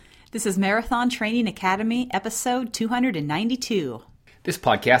This is Marathon Training Academy, episode 292. This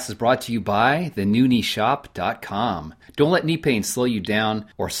podcast is brought to you by thenewkneeshop.com. Don't let knee pain slow you down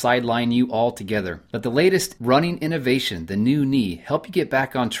or sideline you altogether. Let the latest running innovation, the new knee, help you get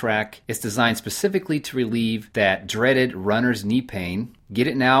back on track. It's designed specifically to relieve that dreaded runner's knee pain. Get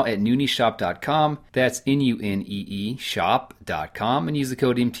it now at newkneeshop.com. That's N-U-N-E-E shop.com, and use the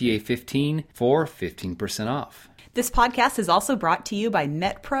code MTA15 for 15% off. This podcast is also brought to you by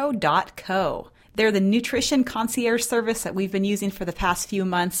MetPro.co. They're the nutrition concierge service that we've been using for the past few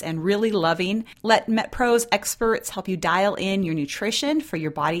months and really loving. Let MetPro's experts help you dial in your nutrition for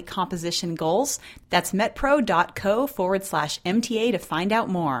your body composition goals. That's MetPro.co/MTA to find out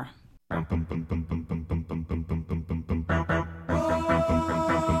more.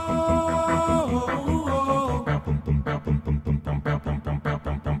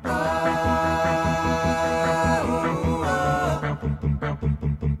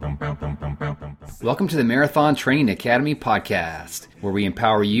 Welcome to the Marathon Training Academy podcast, where we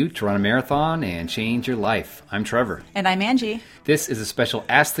empower you to run a marathon and change your life. I'm Trevor. And I'm Angie. This is a special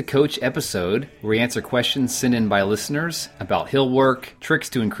Ask the Coach episode where we answer questions sent in by listeners about hill work, tricks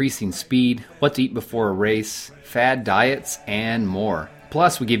to increasing speed, what to eat before a race, fad diets, and more.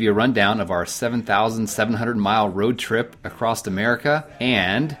 Plus, we give you a rundown of our 7,700-mile road trip across America,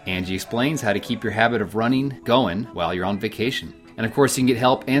 and Angie explains how to keep your habit of running going while you're on vacation. And of course, you can get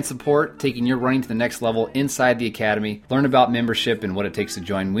help and support taking your running to the next level inside the Academy. Learn about membership and what it takes to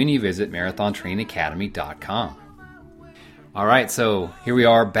join when you visit marathontrainingacademy.com. All right, so here we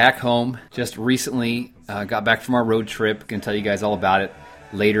are back home. Just recently got back from our road trip. Going to tell you guys all about it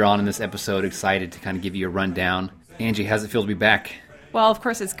later on in this episode. Excited to kind of give you a rundown. Angie, how's it feel to be back? Well, of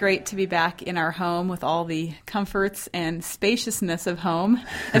course, it's great to be back in our home with all the comforts and spaciousness of home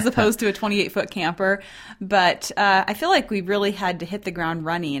as opposed to a 28-foot camper. But I feel like we really had to hit the ground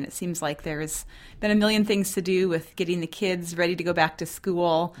running, and it seems like there's been a million things to do with getting the kids ready to go back to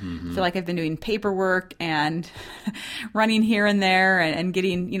school. I feel like I've been doing paperwork and running here and there and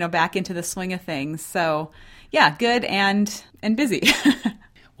getting, back into the swing of things. So, yeah, good and busy.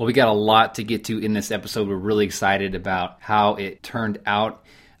 Well, we got a lot to get to in this episode. We're really excited about how it turned out.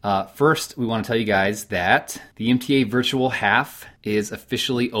 First, we want to tell you guys that the MTA Virtual Half is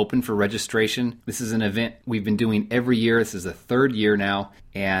officially open for registration. This is an event we've been doing every year. This is the third year now,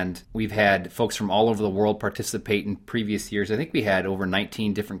 and we've had folks from all over the world participate in previous years. I think we had over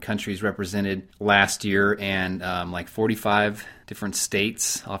 19 different countries represented last year and like 45 different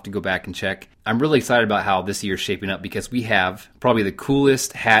states. I'll have to go back and check. I'm really excited about how this year's shaping up because we have probably the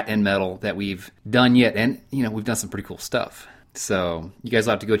coolest hat and medal that we've done yet, and we've done some pretty cool stuff. So you guys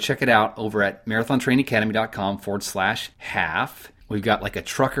will have to go check it out over at marathontrainingacademy.com/half. We've got like a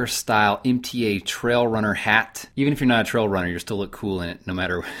trucker-style MTA trail runner hat. Even if you're not a trail runner, you'll still look cool in it no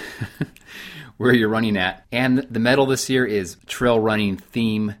matter where you're running at. And the medal this year is trail running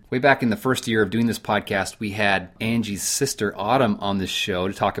theme. Way back in the first year of doing this podcast, we had Angie's sister Autumn on this show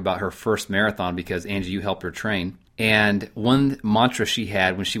to talk about her first marathon because, Angie, you helped her train. And one mantra she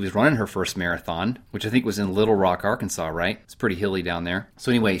had when she was running her first marathon, which I think was in Little Rock, Arkansas, right? It's pretty hilly down there.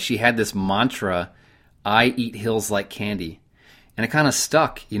 So anyway, she had this mantra, I eat hills like candy. And it kind of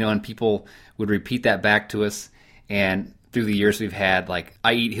stuck, and people would repeat that back to us. And through the years, we've had like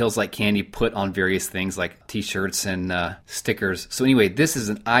I eat hills like candy put on various things like t-shirts and stickers. So anyway, this is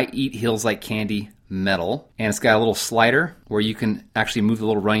an I eat hills like candy medal, and it's got a little slider where you can actually move the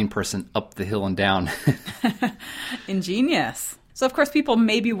little running person up the hill and down. Ingenious. So, of course, people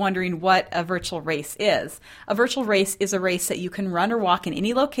may be wondering what a virtual race is. A virtual race is a race that you can run or walk in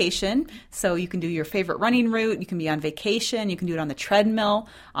any location. So you can do your favorite running route, you can be on vacation, you can do it on the treadmill,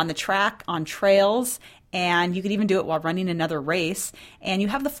 on the track, on trails, and you can even do it while running another race. And you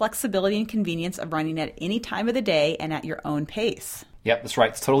have the flexibility and convenience of running at any time of the day and at your own pace. Yep, that's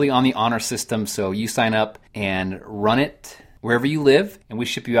right. It's totally on the honor system. So you sign up and run it wherever you live, and we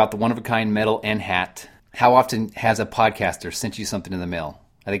ship you out the one-of-a-kind medal and hat. How often has a podcaster sent you something in the mail?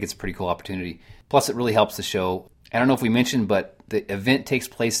 I think it's a pretty cool opportunity. Plus, it really helps the show. I don't know if we mentioned, but the event takes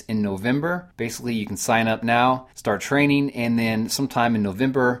place in November. Basically, you can sign up now, start training, and then sometime in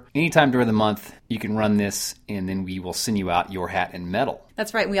November, anytime during the month, you can run this, and then we will send you out your hat and medal.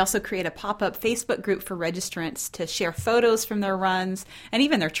 That's right. We also create a pop-up Facebook group for registrants to share photos from their runs and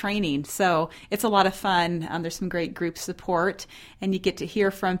even their training. So it's a lot of fun. There's some great group support, and you get to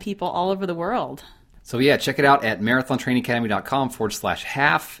hear from people all over the world. So yeah, check it out at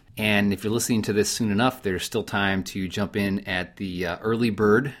marathontrainingacademy.com/half. And if you're listening to this soon enough, there's still time to jump in at the early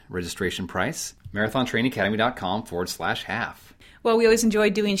bird registration price, marathontrainingacademy.com/half. Well, we always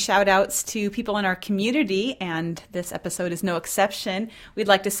enjoy doing shout outs to people in our community, and this episode is no exception. We'd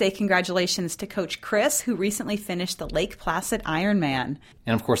like to say congratulations to Coach Chris, who recently finished the Lake Placid Ironman.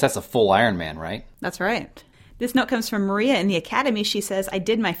 And of course, that's a full Ironman, right? That's right. This note comes from Maria in the Academy. She says, I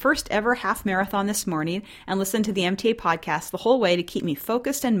did my first ever half marathon this morning and listened to the MTA podcast the whole way to keep me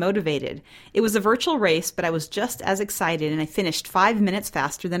focused and motivated. It was a virtual race, but I was just as excited, and I finished 5 minutes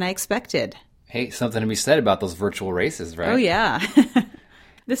faster than I expected. Hey, something to be said about those virtual races, right? Oh, yeah.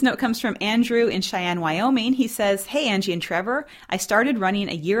 This note comes from Andrew in Cheyenne, Wyoming. He says, Hey, Angie and Trevor. I started running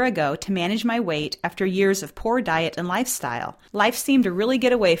a year ago to manage my weight after years of poor diet and lifestyle. Life seemed to really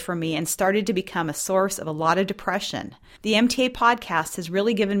get away from me and started to become a source of a lot of depression. The MTA podcast has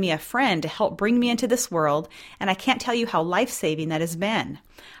really given me a friend to help bring me into this world, and I can't tell you how life-saving that has been.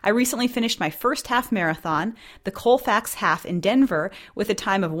 I recently finished my first half marathon, the Colfax Half in Denver, with a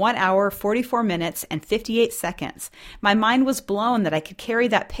time of 1 hour, 44 minutes, and 58 seconds. My mind was blown that I could carry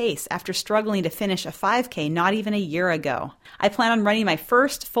that pace after struggling to finish a 5K not even a year ago. I plan on running my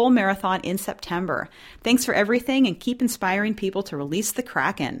first full marathon in September. Thanks for everything, and keep inspiring people to release the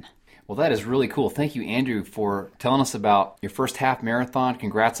Kraken. Well, that is really cool. Thank you, Andrew, for telling us about your first half marathon.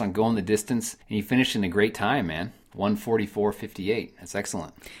 Congrats on going the distance, and you finished in a great time, man. 1:44:58. That's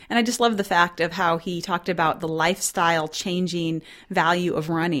excellent. And I just love the fact of how he talked about the lifestyle changing value of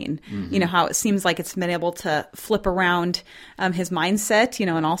running. Mm-hmm. You know, how it seems like it's been able to flip around his mindset,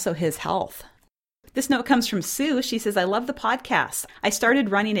 and also his health. This note comes from Sue. She says, I love the podcast. I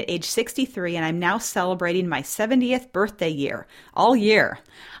started running at age 63, and I'm now celebrating my 70th birthday year, all year.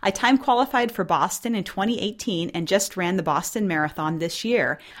 I time qualified for Boston in 2018 and just ran the Boston Marathon this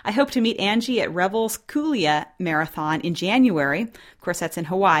year. I hope to meet Angie at Revel's Kulia Marathon in January. Of course, that's in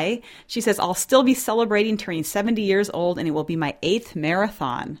Hawaii. She says, I'll still be celebrating turning 70 years old, and it will be my 8th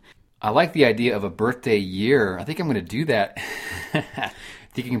marathon. I like the idea of a birthday year. I think I'm going to do that.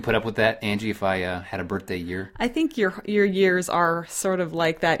 Think you can put up with that, Angie, if I had a birthday year? I think your years are sort of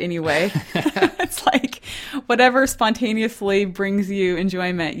like that anyway. It's like whatever spontaneously brings you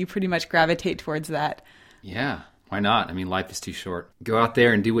enjoyment, you pretty much gravitate towards that. Yeah, why not? I mean, life is too short. Go out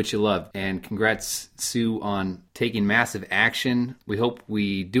there and do what you love. And congrats, Sue, on taking massive action. We hope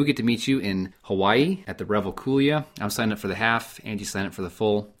we do get to meet you in Hawaii at the Revel Kulia. I'm signed up for the half. Angie signed up for the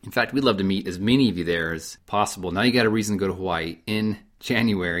full. In fact, we'd love to meet as many of you there as possible. Now you got a reason to go to Hawaii in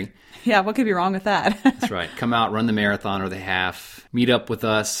January. Yeah, what could be wrong with that? That's right. Come out, run the marathon or the half, meet up with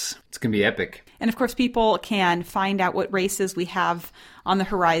us. It's going to be epic. And of course, people can find out what races we have on the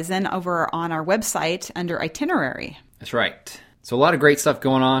horizon over on our website under itinerary. That's right. So a lot of great stuff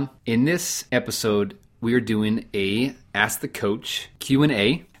going on. In this episode, we are doing a Ask the Coach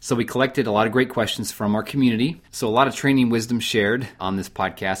Q&A. So we collected a lot of great questions from our community. So a lot of training wisdom shared on this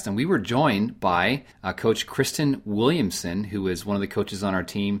podcast. And we were joined by Coach Kristen Williamson, who is one of the coaches on our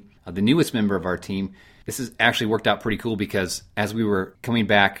team, the newest member of our team. This has actually worked out pretty cool because as we were coming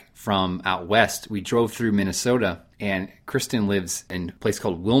back from out west, we drove through Minnesota. And Kristen lives in a place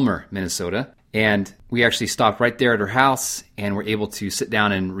called Wilmer, Minnesota. And we actually stopped right there at her house and were able to sit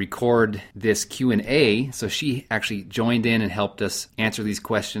down and record this Q&A. So she actually joined in and helped us answer these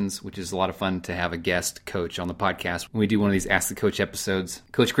questions, which is a lot of fun to have a guest coach on the podcast when we do one of these Ask the Coach episodes.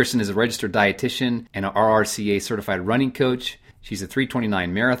 Coach Kristen is a registered dietitian and an RRCA certified running coach. She's a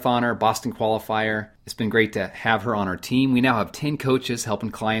 329 marathoner, Boston qualifier. It's been great to have her on our team. We now have 10 coaches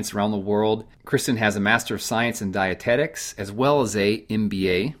helping clients around the world. Kristen has a Master of Science in Dietetics as well as a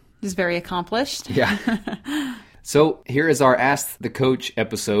MBA. Is very accomplished. Yeah. So here is our Ask the Coach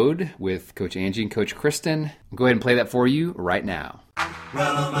episode with Coach Angie and Coach Kristen. I'll go ahead and play that for you right now.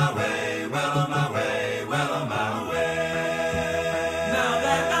 Well on my way, well on my way, well on my way. Now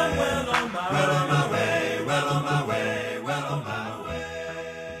that I'm well on my way, well on my way, well on my way, well on my way.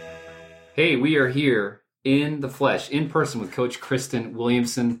 Hey, we are here in the flesh, in person with Coach Kristen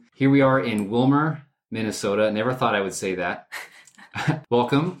Williamson. Here we are in Wilmer, Minnesota. Never thought I would say that.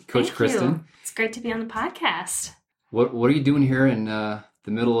 Welcome, Coach Thank Kristen. You. It's great to be on the podcast. What are you doing here in the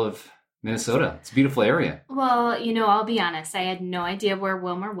middle of Minnesota? It's a beautiful area. Well, I'll be honest. I had no idea where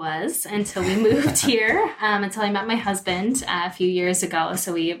Wilmer was until we moved here, until I met my husband a few years ago.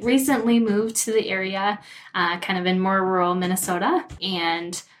 So we recently moved to the area, kind of in more rural Minnesota.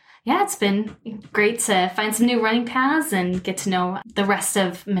 And yeah, it's been great to find some new running paths and get to know the rest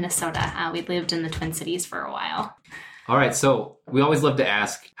of Minnesota. We lived in the Twin Cities for a while. All right, so we always love to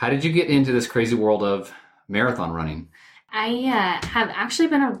ask, how did you get into this crazy world of marathon running? I have actually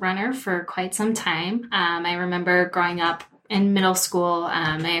been a runner for quite some time. I remember growing up in middle school,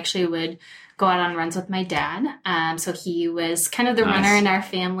 I actually would go out on runs with my dad. So he was kind of the Nice. runner in our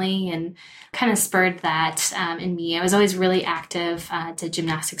family and kind of spurred that in me. I was always really active, did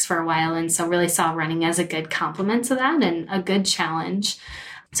gymnastics for a while, and so really saw running as a good complement to that and a good challenge.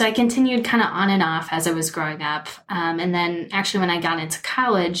 So I continued kind of on and off as I was growing up. And then actually when I got into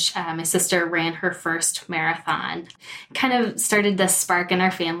college, my sister ran her first marathon. Kind of started this spark in our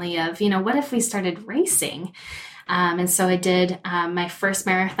family of, what if we started racing? And so I did my first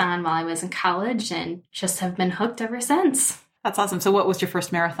marathon while I was in college and just have been hooked ever since. That's awesome. So what was your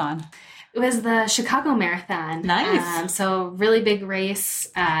first marathon? It was the Chicago Marathon. Nice. So really big race,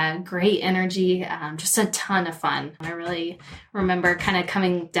 great energy, just a ton of fun. I really remember kind of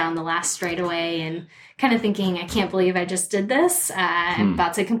coming down the last straightaway and kind of thinking, I can't believe I just did this. I'm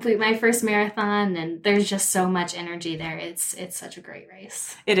about to complete my first marathon, and there's just so much energy there. It's such a great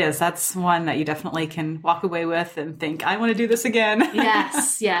race. It is. That's one that you definitely can walk away with and think, I want to do this again.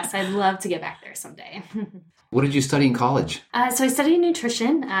 Yes. I'd love to get back there someday. What did you study in college? So I studied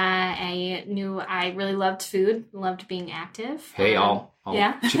nutrition. I knew I really loved food, loved being active. Hey, I'll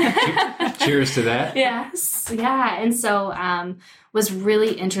Yeah. cheers to that. Yes. Yeah. And so was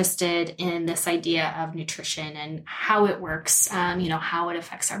really interested in this idea of nutrition and how it works, how it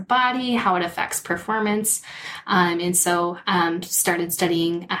affects our body, how it affects performance. And so started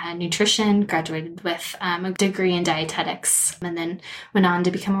studying nutrition, graduated with a degree in dietetics, and then went on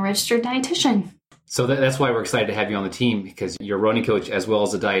to become a registered dietitian. So that's why we're excited to have you on the team, because you're a running coach as well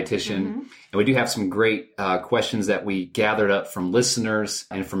as a dietitian. And we do have some great questions that we gathered up from listeners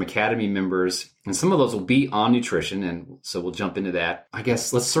and from Academy members. And some of those will be on nutrition, and so we'll jump into that. I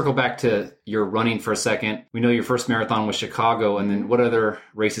guess let's circle back to your running for a second. We know your first marathon was Chicago, and then what other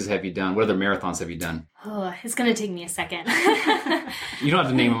races have you done? What other marathons have you done? Oh, it's going to take me a second. You don't have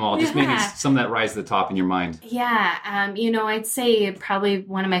to name them all, just maybe Yeah. some that rise to the top in your mind. Yeah, I'd say probably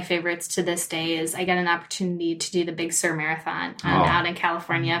one of my favorites to this day is I got an opportunity to do the Big Sur Marathon out in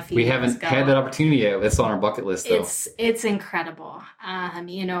California a few We years haven't ago. had that opportunity yet. That's on our bucket list, though. It's incredible.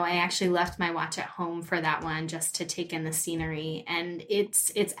 I actually left my watch at home for that one just to take in the scenery, and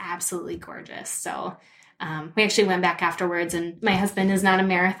it's absolutely gorgeous. So we actually went back afterwards, and my husband is not a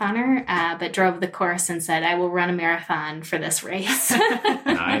marathoner, but drove the course and said, I will run a marathon for this race.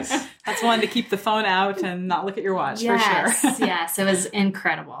 Nice. That's one to keep the phone out and not look at your watch, for Yes, sure. yes, it was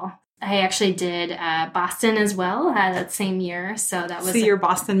incredible. I actually did Boston as well that same year, so that was See your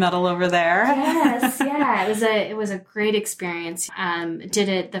Boston medal over there. Yes, yeah, it was a great experience. Did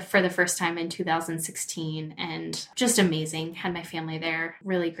it for the first time in 2016, and just amazing. Had my family there,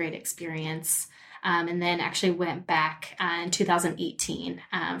 really great experience. And then actually went back in 2018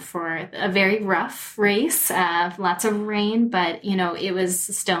 for a very rough race, lots of rain, but it was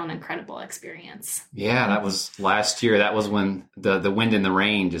still an incredible experience. Yeah, that was last year. That was when the wind and the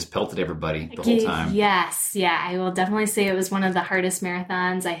rain just pelted everybody the whole time. Yes, yeah, I will definitely say it was one of the hardest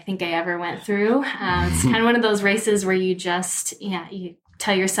marathons I think I ever went through. It's kind of one of those races where you just, you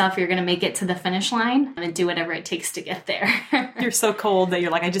tell yourself you're going to make it to the finish line and do whatever it takes to get there. You're so cold that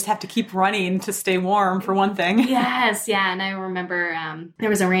you're like, I just have to keep running to stay warm, for one thing. Yes, yeah. And I remember there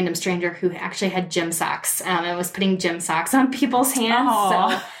was a random stranger who actually had gym socks and was putting gym socks on people's hands.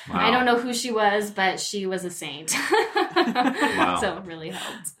 Oh. So I don't know who she was, but she was a saint. Wow. So it really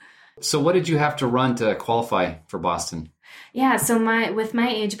helped. So what did you have to run to qualify for Boston? Yeah, so with my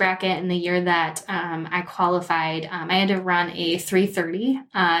age bracket in the year that I qualified, I had to run a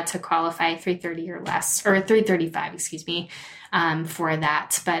 3:30 to qualify, 3:30 or less, or 3:35, excuse me, for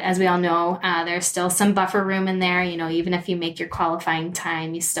that. But as we all know, there's still some buffer room in there. Even if you make your qualifying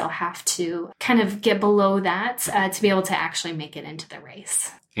time, you still have to kind of get below that to be able to actually make it into the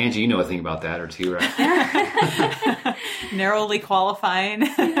race. Angie, you know a thing about that or two, right? Narrowly qualifying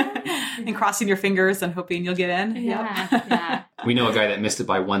and crossing your fingers and hoping you'll get in. Yeah. We know a guy that missed it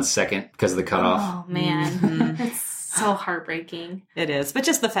by 1 second because of the cutoff. Oh, man. It's so heartbreaking. It is. But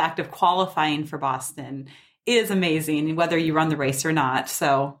just the fact of qualifying for Boston is amazing, whether you run the race or not.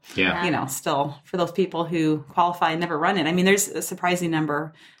 So, Yeah. Still, for those people who qualify and never run it, I mean, there's a surprising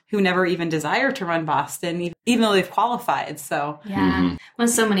number who never even desire to run Boston, even though they've qualified. So, Yeah. Well,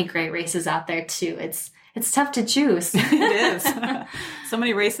 so many great races out there, too. It's tough to choose. it is. So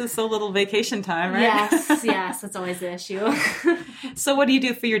many races, so little vacation time, right? Yes, that's always the issue. So what do you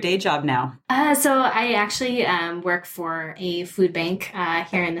do for your day job now? So I actually work for a food bank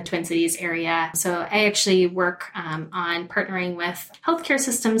here in the Twin Cities area. So I actually work on partnering with healthcare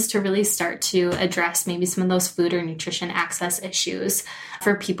systems to really start to address maybe some of those food or nutrition access issues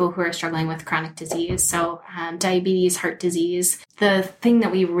for people who are struggling with chronic disease. So diabetes, heart disease. The thing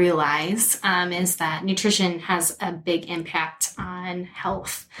that we realize is that nutrition has a big impact on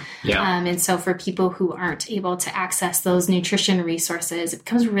health. Yeah. And so for people who aren't able to access those nutrition resources, it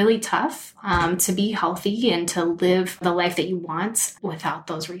becomes really tough to be healthy and to live the life that you want without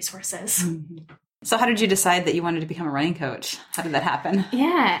those resources. So how did you decide that you wanted to become a running coach? How did that happen?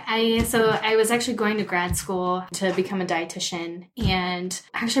 Yeah, I was actually going to grad school to become a dietitian, and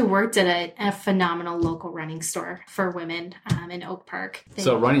actually worked at a phenomenal local running store for women in Oak Park.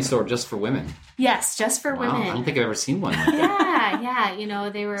 So a running store just for women? Yes, just for Wow, women. I don't think I've ever seen one like that. Yeah,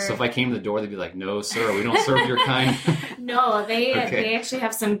 they were... So if I came to the door, they'd be like, "No, sir, we don't serve your kind." No, they actually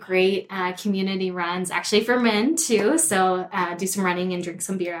have some great community runs, actually for men too. So do some running and drink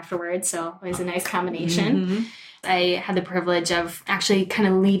some beer afterwards. So always a nice combination. I had the privilege of actually kind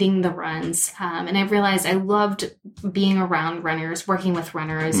of leading the runs. And I realized I loved being around runners, working with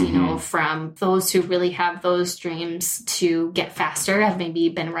runners, you know, from those who really have those dreams to get faster, have maybe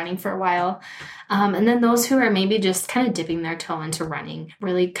been running for a while. And then those who are maybe just kind of dipping their toe into running,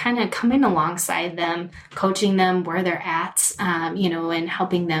 really kind of coming alongside them, coaching them where they're at, and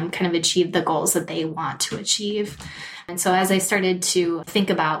helping them kind of achieve the goals that they want to achieve. And so as I started to think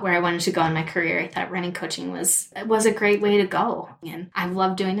about where I wanted to go in my career, I thought running coaching was a great way to go. And I've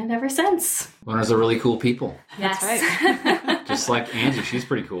loved doing it ever since. Runners are really cool people. Yes. That's right. Just like Angie, she's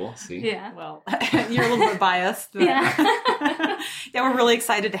pretty cool. See? Yeah. Well, you're a little bit biased. But Yeah. yeah, we're really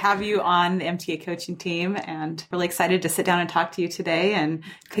excited to have you on the MTA coaching team and really excited to sit down and talk to you today and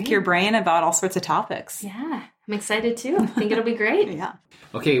pick your brain about all sorts of topics. Yeah. I'm excited too. I think it'll be great. Yeah.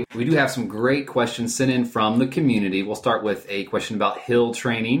 Okay, we do have some great questions sent in from the community. We'll start with a question about hill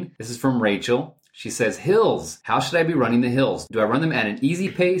training. This is from Rachel. She says, "Hills, how should I be running the hills? Do I run them at an easy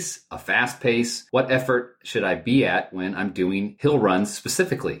pace, a fast pace? What effort should I be at when I'm doing hill runs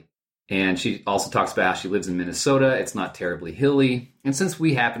specifically?" And she also talks about how she lives in Minnesota. It's not terribly hilly. And since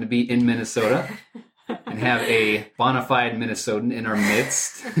we happen to be in Minnesota and have a bona fide Minnesotan in our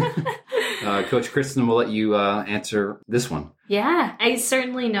midst, Coach Kristen will let you answer this one. Yeah, I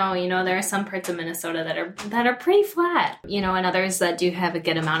certainly know, there are some parts of Minnesota that are pretty flat, and others that do have a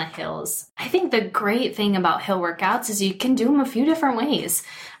good amount of hills. I think the great thing about hill workouts is you can do them a few different ways.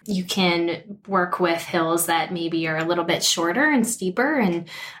 You can work with hills that maybe are a little bit shorter and steeper and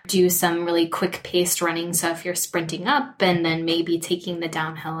do some really quick paced running. So if you're sprinting up and then maybe taking the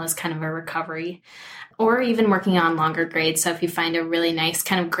downhill as kind of a recovery, or even working on longer grades. So if you find a really nice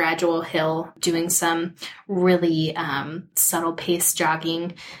kind of gradual hill, doing some really subtle pace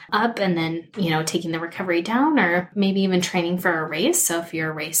jogging up and then, taking the recovery down, or maybe even training for a race. So if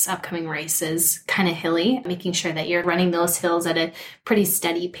your upcoming race is kind of hilly, making sure that you're running those hills at a pretty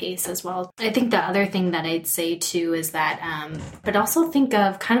steady pace as well. I think the other thing that I'd say too is that, but also think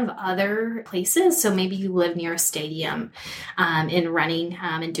of kind of other places. So maybe you live near a stadium in running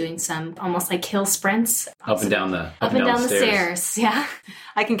and doing some almost like hill sprints. Up and down the stairs. Yeah.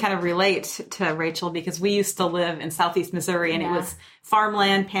 I can kind of relate to Rachel because we used to live in southeast Missouri and it was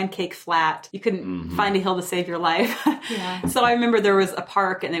farmland, pancake flat. You couldn't find a hill to save your life. Yeah. So I remember there was a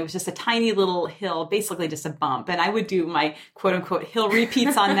park and it was just a tiny little hill, basically just a bump. And I would do my quote unquote hill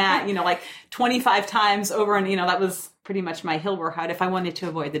repeats on that, like 25 times over. And, that was pretty much my hill workout if I wanted to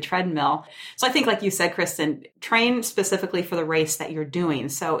avoid the treadmill. So I think, like you said, Kristen, train specifically for the race that you're doing.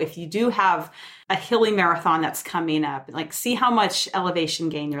 So if you do have a hilly marathon that's coming up, see how much elevation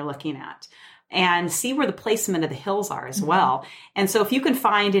gain you're looking at and see where the placement of the hills are as well. And so if you can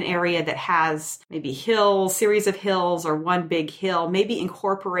find an area that has maybe hills, series of hills, or one big hill, maybe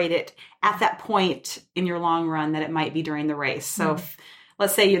incorporate it at that point in your long run that it might be during the race. So if,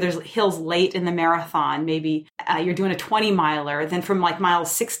 let's say there's hills late in the marathon, maybe you're doing a 20 miler, then from miles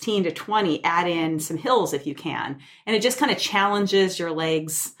 16 to 20, add in some hills if you can. And it just kind of challenges your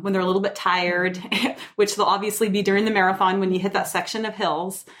legs when they're a little bit tired, which they'll obviously be during the marathon when you hit that section of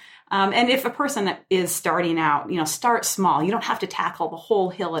hills. And if a person is starting out, start small. You don't have to tackle the whole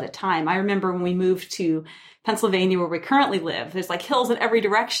hill at a time. I remember when we moved to Pennsylvania where we currently live, there's hills in every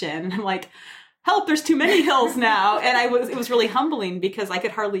direction. And I'm like, help, there's too many hills now. And it was really humbling because I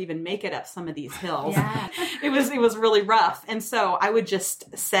could hardly even make it up some of these hills. Yeah. It was really rough. And so I would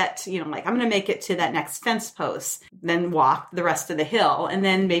just set, like, I'm going to make it to that next fence post, then walk the rest of the hill. And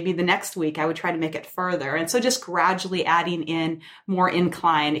then maybe the next week I would try to make it further. And so just gradually adding in more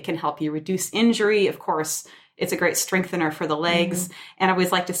incline, it can help you reduce injury. Of course, it's a great strengthener for the legs. And I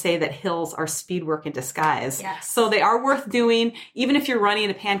always like to say that hills are speed work in disguise. Yes. So they are worth doing, even if you're running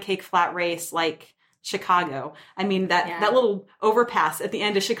a pancake flat race like Chicago. I mean, that little overpass at the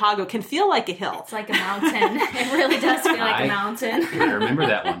end of Chicago can feel like a hill. It's like a mountain. It really does feel like a mountain. I remember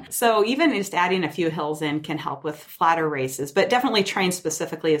that one. So even just adding a few hills in can help with flatter races, but definitely train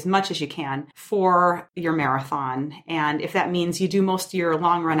specifically as much as you can for your marathon. And if that means you do most of your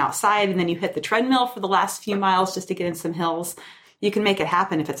long run outside and then you hit the treadmill for the last few miles just to get in some hills, you can make it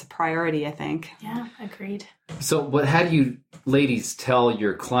happen if it's a priority, I think. Yeah, agreed. So, but how do you ladies tell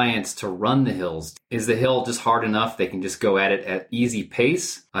your clients to run the hills? Is the hill just hard enough they can just go at it at easy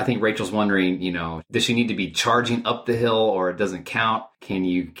pace? I think Rachel's wondering, does she need to be charging up the hill or it doesn't count? Can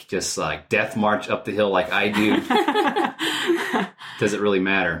you just like death march up the hill like I do? Does it really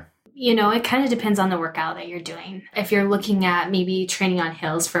matter? It kind of depends on the workout that you're doing. If you're looking at maybe training on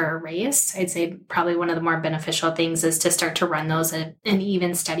hills for a race, I'd say probably one of the more beneficial things is to start to run those at an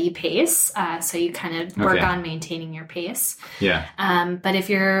even, steady pace. So you kind of work on maintaining your pace. Yeah. But if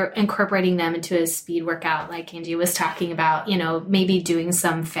you're incorporating them into a speed workout, like Angie was talking about, maybe doing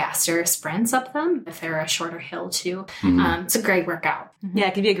some faster sprints up them, if they're a shorter hill too, it's a great workout. Yeah,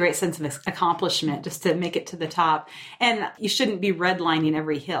 it can be a great sense of accomplishment just to make it to the top. And you shouldn't be redlining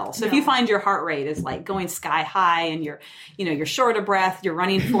every hill. So if you find your heart rate is like going sky high and you're short of breath, your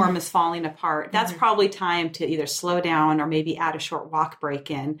running form is falling apart, that's probably time to either slow down or maybe add a short walk break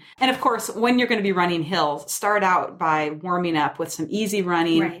in. And of course, when you're going to be running hills, start out by warming up with some easy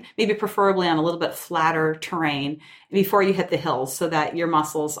running, maybe preferably on a little bit flatter terrain before you hit the hills so that your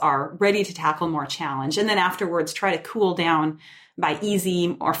muscles are ready to tackle more challenge. And then afterwards, try to cool down by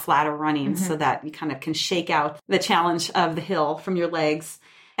easy or flatter running so that you kind of can shake out the challenge of the hill from your legs.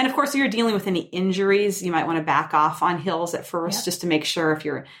 And of course, if you're dealing with any injuries, you might want to back off on hills at first just to make sure if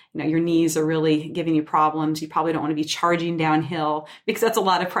your knees are really giving you problems. You probably don't want to be charging downhill because that's a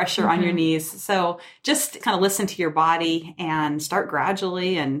lot of pressure on your knees. So just kind of listen to your body and start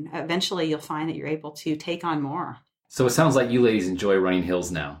gradually, and eventually you'll find that you're able to take on more. So it sounds like you ladies enjoy running hills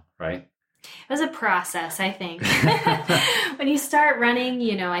now, right? It was a process, I think. When you start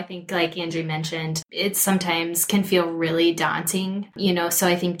running, I think like Angie mentioned, it sometimes can feel really daunting, so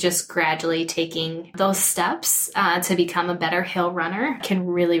I think just gradually taking those steps to become a better hill runner can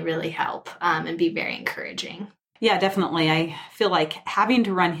really, really help and be very encouraging. Yeah, definitely. I feel like having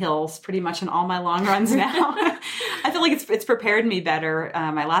to run hills pretty much in all my long runs now. I feel like it's prepared me better.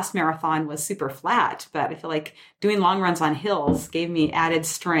 My last marathon was super flat, but I feel like doing long runs on hills gave me added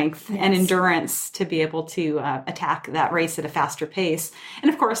strength and endurance to be able to attack that race at a faster pace.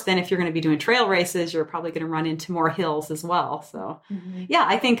 And of course, then if you're going to be doing trail races, you're probably going to run into more hills as well. So yeah,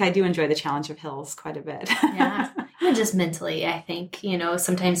 I think I do enjoy the challenge of hills quite a bit. Yeah. And just mentally, I think,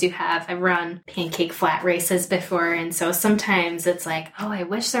 sometimes I've run pancake flat races before. And so sometimes it's like, oh, I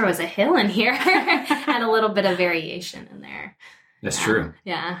wish there was a hill in here and a little bit of variation in there. That's true.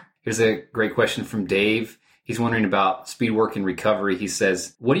 Yeah. Here's a great question from Dave. He's wondering about speed work and recovery. He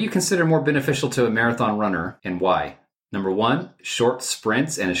says, what do you consider more beneficial to a marathon runner and why? Number 1, short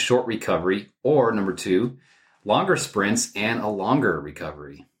sprints and a short recovery. Or number 2, longer sprints and a longer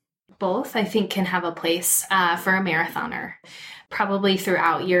recovery. Both, I think, can have a place for a marathoner. Probably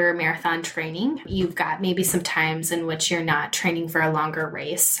throughout your marathon training, you've got maybe some times in which you're not training for a longer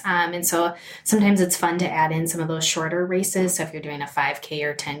race. And so sometimes it's fun to add in some of those shorter races. So if you're doing a 5K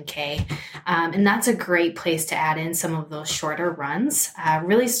or 10K, and that's a great place to add in some of those shorter runs,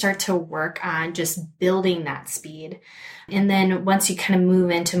 really start to work on just building that speed. And then once you kind of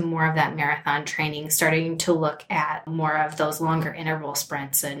move into more of that marathon training, starting to look at more of those longer interval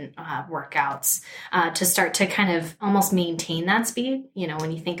sprints and workouts to start to kind of almost maintain that speed.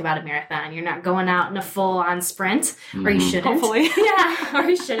 When you think about a marathon, you're not going out in a full-on sprint, or you shouldn't. Hopefully. Yeah, or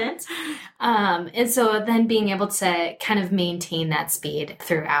you shouldn't. And so then being able to kind of maintain that speed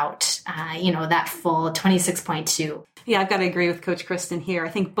throughout, that full 26.2. Yeah, I've got to agree with Coach Kristen here. I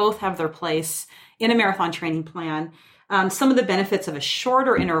think both have their place in a marathon training plan. Some of the benefits of a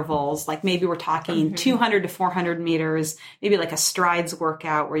shorter intervals, like maybe we're talking 200 to 400 meters, maybe like a strides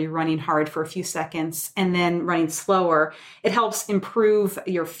workout where you're running hard for a few seconds and then running slower. It helps improve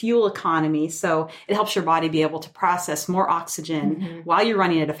your fuel economy. So it helps your body be able to process more oxygen while you're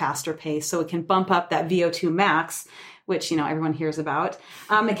running at a faster pace. So it can bump up that VO2 max, which, everyone hears about.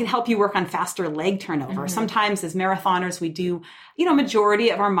 It can help you work on faster leg turnover. Sometimes as marathoners, we do,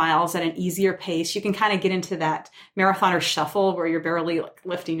 majority of our miles at an easier pace. You can kind of get into that marathoner shuffle where you're barely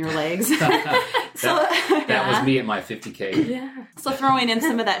lifting your legs. That was me at my 50K. Yeah. So throwing in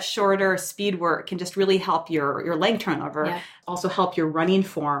some of that shorter speed work can just really help your leg turnover, also help your running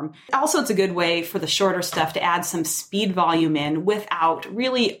form. Also, it's a good way for the shorter stuff to add some speed volume in without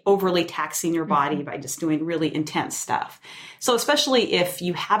really overly taxing your body by just doing really intense stuff. So especially if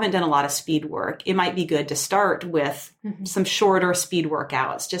you haven't done a lot of speed work, it might be good to start with some shorter speed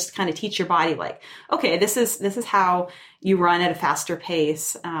workouts. Just kind of teach your body like, okay, this is how you run at a faster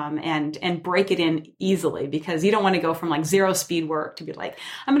pace, and break it in easily, because you don't want to go from like 0 speed work to be like,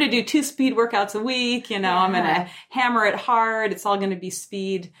 I'm going to do 2 speed workouts a week. I'm going to hammer it hard. It's all going to be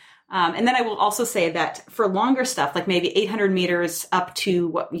speed. And then I will also say that for longer stuff, like maybe 800 meters up to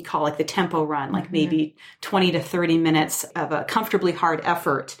what we call like the tempo run, like maybe 20 to 30 minutes of a comfortably hard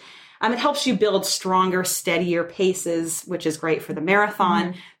effort, it helps you build stronger, steadier paces, which is great for the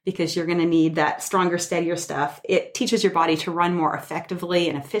marathon because you're going to need that stronger, steadier stuff. It teaches your body to run more effectively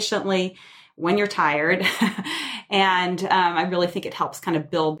and efficiently when you're tired. And I really think it helps kind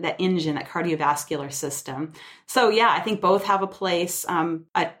of build that engine, that cardiovascular system. So yeah, I think both have a place.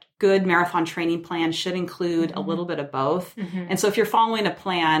 A good marathon training plan should include a little bit of both. And so if you're following a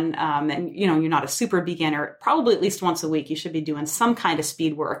plan, and you're not a super beginner, probably at least once a week, you should be doing some kind of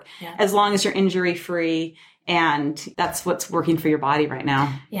speed work as long as you're injury free. And that's what's working for your body right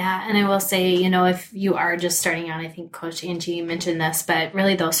now. Yeah. And I will say, if you are just starting out, I think Coach Angie mentioned this, but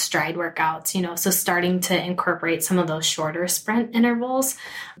really those stride workouts, so starting to incorporate some of those shorter sprint intervals,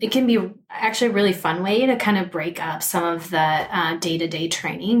 it can be actually a really fun way to kind of break up some of the day-to-day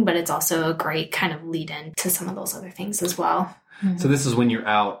training, but it's also a great kind of lead in to some of those other things as well. So this is when you're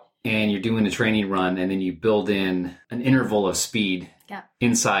out and you're doing a training run, and then you build in an interval of speed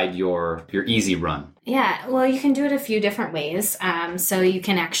inside your easy run. Yeah, well, you can do it a few different ways. So you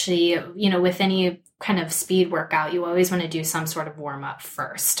can actually, with any kind of speed workout, you always want to do some sort of warm up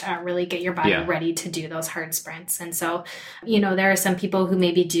first, really get your body ready to do those hard sprints. And so, there are some people who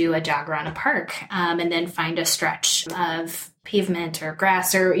maybe do a jog around a park, and then find a stretch of pavement or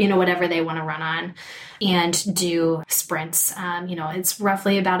grass or, whatever they want to run on, and do sprints. It's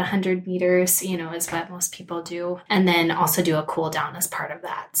roughly about 100 meters, is what most people do. And then also do a cool down as part of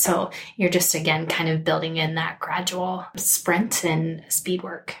that. So you're just, again, kind of building in that gradual sprint and speed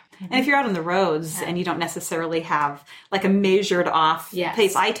work. And if you're out on the roads and you don't necessarily have like a measured off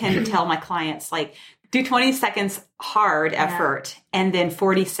pace, I tend to tell my clients, like, do 20 seconds hard effort and then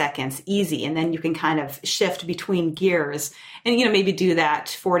 40 seconds easy. And then you can kind of shift between gears and, maybe do that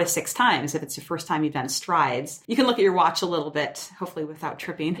 4 to 6 times. If it's your first time you've done strides, you can look at your watch a little bit, hopefully without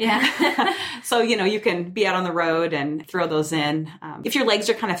tripping. Yeah. So, you can be out on the road and throw those in. If your legs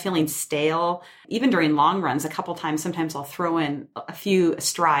are kind of feeling stale, even during long runs, a couple times, sometimes I'll throw in a few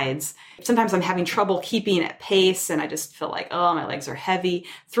strides. Sometimes I'm having trouble keeping at pace and I just feel like, oh, my legs are heavy.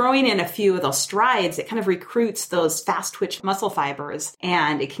 Throwing in a few of those strides, it kind of recruits those fast twitch muscle fibers,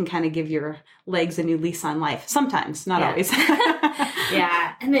 and it can kind of give your legs a new lease on life. Sometimes, not always.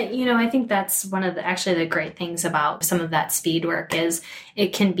 Yeah. And I think that's one of the great things about some of that speed work is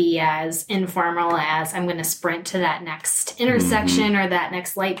it can be as informal as I'm going to sprint to that next intersection or that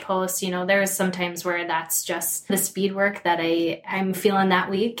next light post. There's sometimes where that's just the speed work that I'm feeling that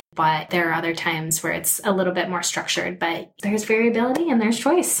week, but there are other times where it's a little bit more structured, but there's variability and there's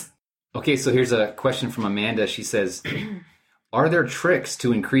choice. Okay, so here's a question from Amanda. She says, are there tricks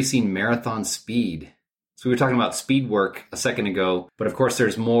to increasing marathon speed? So we were talking about speed work a second ago, but of course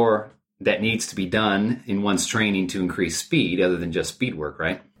there's more that needs to be done in one's training to increase speed other than just speed work,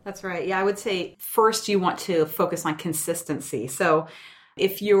 right? That's right. Yeah, I would say first you want to focus on consistency. So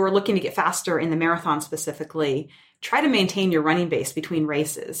if you're looking to get faster in the marathon specifically, try to maintain your running base between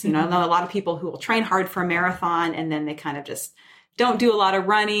races. I know a lot of people who will train hard for a marathon and then they kind of just don't do a lot of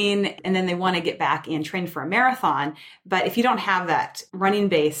running and then they want to get back and train for a marathon. But if you don't have that running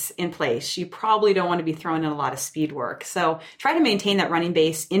base in place, you probably don't want to be throwing in a lot of speed work. So try to maintain that running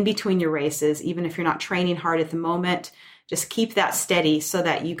base in between your races, even if you're not training hard at the moment. Just keep that steady so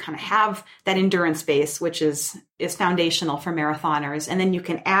that you kind of have that endurance base, which is foundational for marathoners. And then you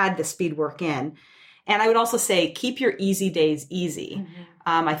can add the speed work in. And I would also say, keep your easy days easy.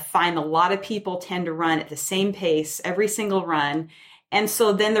 I find a lot of people tend to run at the same pace every single run. And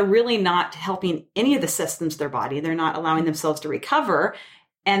so then they're really not helping any of the systems of their body. They're not allowing themselves to recover.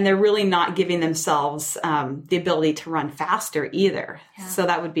 And they're really not giving themselves the ability to run faster either. Yeah. So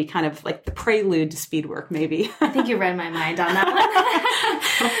that would be kind of like the prelude to speed work, maybe. I think you read my mind on that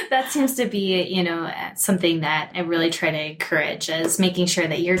one. That seems to be, something that I really try to encourage, is making sure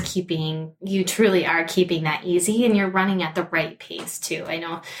that you truly are keeping that easy, and you're running at the right pace too. I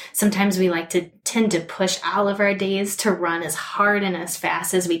know sometimes we like to tend to push all of our days to run as hard and as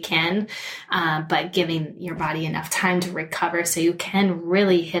fast as we can, but giving your body enough time to recover so you can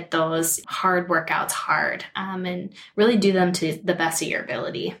really hit those hard workouts hard, and really do them to the best of your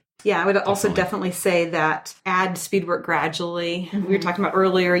ability. Yeah, I would also definitely say that add speed work gradually. We were talking about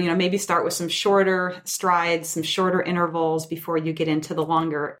earlier, maybe start with some shorter strides, some shorter intervals before you get into the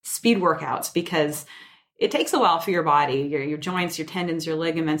longer speed workouts, because it takes a while for your body, your joints, your tendons, your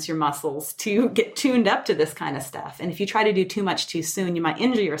ligaments, your muscles to get tuned up to this kind of stuff. And if you try to do too much too soon, you might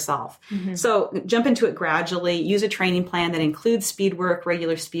injure yourself. So jump into it gradually, use a training plan that includes speed work,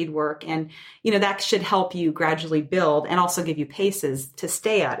 regular speed work. And, that should help you gradually build and also give you paces to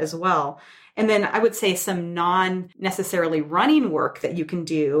stay at as well. And then I would say some non-necessarily running work that you can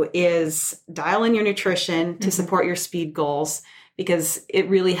do is dial in your nutrition to support your speed goals, because it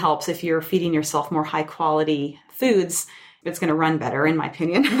really helps if you're feeding yourself more high quality foods. It's going to run better, in my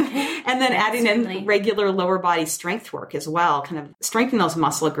opinion. And then adding in regular lower body strength work as well, kind of strengthen those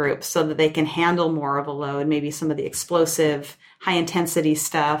muscle groups so that they can handle more of a load, maybe some of the explosive, high intensity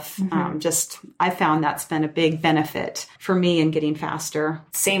stuff. I found that's been a big benefit for me in getting faster.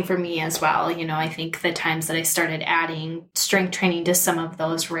 Same for me as well. I think the times that I started adding strength training to some of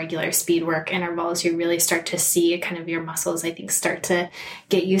those regular speed work intervals, you really start to see kind of your muscles, I think, start to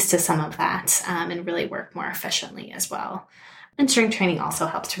get used to some of that, and really work more efficiently as well. And strength training also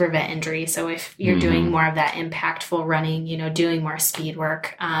helps to prevent injury. So if you're doing more of that impactful running, doing more speed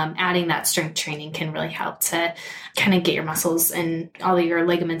work, adding that strength training can really help to kind of get your muscles and all of your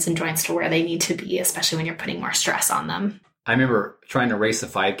ligaments and joints to where they need to be, especially when you're putting more stress on them. I remember trying to race a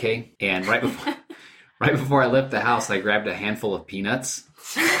 5K, and right before I left the house, I grabbed a handful of peanuts.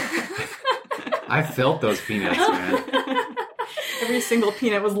 I felt those peanuts, man. Every single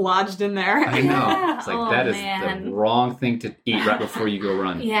peanut was lodged in there. I know. It's like, that is the wrong thing to eat right before you go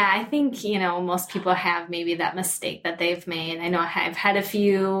run. Yeah, I think, most people have maybe that mistake that they've made. I know I've had a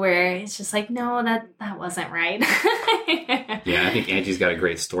few where it's just like, no, that wasn't right. Yeah, I think Angie's got a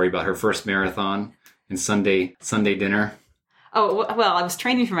great story about her first marathon and Sunday dinner. Oh, well, I was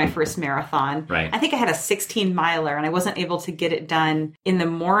training for my first marathon. Right. I think I had a 16-miler, and I wasn't able to get it done in the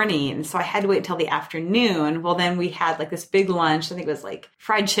morning, so I had to wait until the afternoon. Well, then we had like this big lunch. I think it was like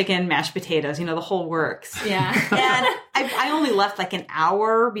fried chicken, mashed potatoes, the whole works. Yeah. And I only left like an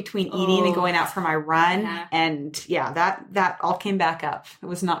hour between eating and going out for my run. Yeah. And yeah, that all came back up. It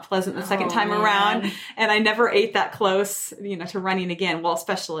was not pleasant the second time around. And I never ate that close, to running again. Well,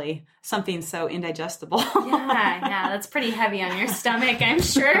 especially something so indigestible. Yeah, that's pretty heavy on your stomach, I'm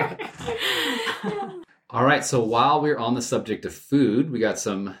sure. All right, so while we're on the subject of food, we got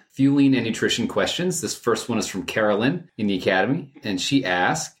some fueling and nutrition questions. This first one is from Carolyn in the Academy, and she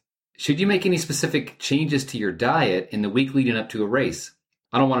asked, should you make any specific changes to your diet in the week leading up to a race?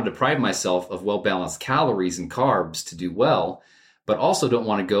 I don't want to deprive myself of well-balanced calories and carbs to do well, but also don't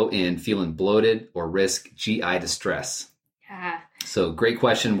want to go in feeling bloated or risk GI distress. Yeah. So great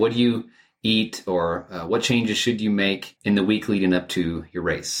question. What do you eat, or what changes should you make in the week leading up to your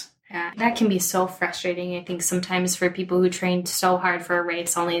race? Yeah, that can be so frustrating. I think sometimes for people who trained so hard for a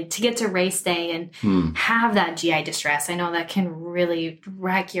race only to get to race day and have that GI distress, I know that can really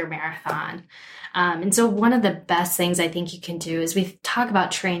wreck your marathon. And so one of the best things I think you can do is we talk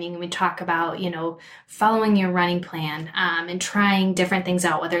about training, and we talk about, following your running plan, and trying different things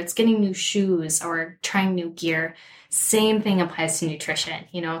out, whether it's getting new shoes or trying new gear. Same thing applies to nutrition.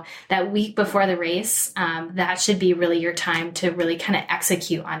 That week before the race, that should be really your time to really kind of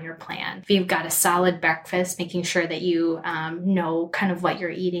execute on your plan. If you've got a solid breakfast, making sure that you know kind of what you're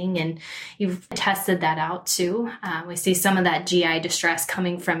eating and you've tested that out too. We see some of that GI distress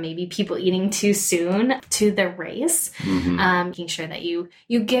coming from maybe people eating too soon to the race. Making sure that you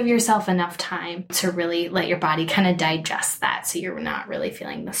give yourself enough time to really let your body kind of digest that, so you're not really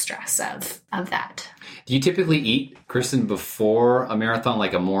feeling the stress of that. Do you typically eat, Kristen, before a marathon,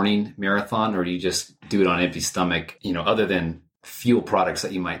 like a morning marathon, or do you just do it on an empty stomach, other than fuel products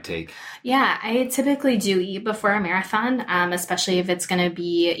that you might take? Yeah, I typically do eat before a marathon, especially if it's going to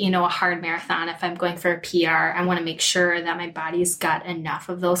be, a hard marathon. If I'm going for a PR, I want to make sure that my body's got enough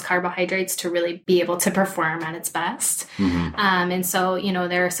of those carbohydrates to really be able to perform at its best. And so,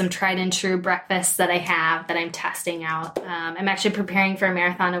 there are some tried and true breakfasts that I have that I'm testing out. I'm actually preparing for a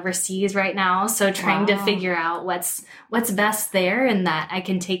marathon overseas right now, so trying to figure out what's best there and that I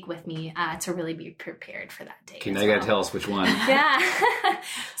can take with me to really be prepared for that day. Okay, now you got to tell us which one. Yeah.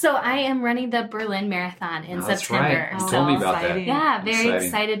 So I am running the Berlin Marathon in September. Right. You told me about that. Yeah, very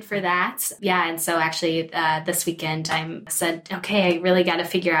excited for that. Yeah, and so actually this weekend I said, okay, I really got to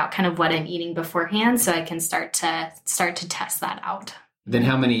figure out kind of what I'm eating beforehand so I can start to test that out. Then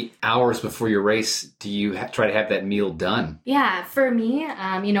how many hours before your race do you try to have that meal done? Yeah, for me,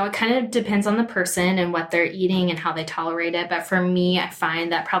 it kind of depends on the person and what they're eating and how they tolerate it. But for me, I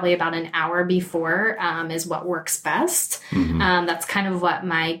find that probably about an hour before is what works best. That's kind of what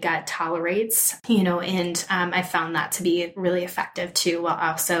my gut tolerates, and I found that to be really effective too. While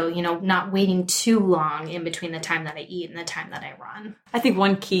also, not waiting too long in between the time that I eat and the time that I run. I think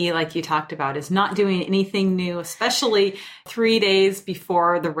one key, like you talked about, is not doing anything new, especially 3 days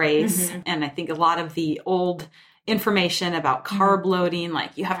before the race. And I think a lot of the old information about carb loading,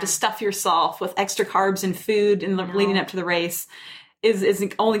 like you have to stuff yourself with extra carbs and food in the leading up to the race, is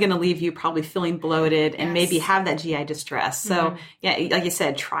only going to leave you probably feeling bloated and maybe have that GI distress. So yeah, like you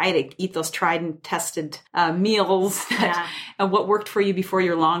said, try to eat those tried and tested meals and what worked for you before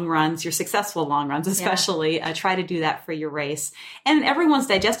your long runs, your successful long runs, especially. Try to do that for your race. And everyone's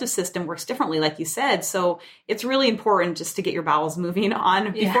digestive system works differently, like you said. So it's really important just to get your bowels moving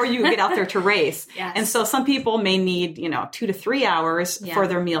on before you get out there to race. And so some people may need, 2 to 3 hours for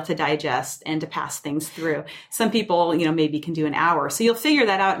their meal to digest and to pass things through. Some people, maybe can do an hour. So you'll figure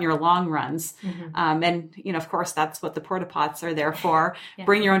that out in your long runs. And, of course, that's what the porta pots are there for.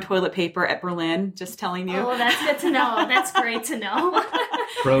 Bring your own toilet paper at Berlin, just telling you. Oh, that's good to know. That's great to know.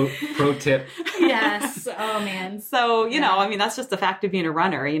 Pro tip. Yes. Oh, man. So, that's just the fact of being a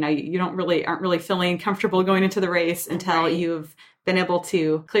runner. You aren't really feeling comfortable going into the race until you've been able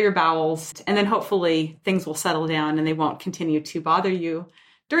to clear your bowels. And then hopefully things will settle down and they won't continue to bother you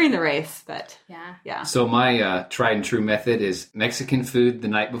during the race. But yeah. So my tried and true method is Mexican food the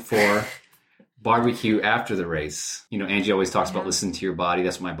night before, barbecue after the race. Angie always talks about listening to your body.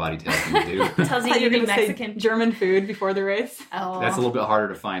 That's what my body tells me to do. Tells you you're to going do to Mexican say German food before the race. Oh, that's a little bit harder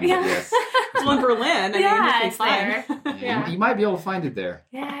to find. But yes. Well, in Berlin, it's there. You might be able to find it there.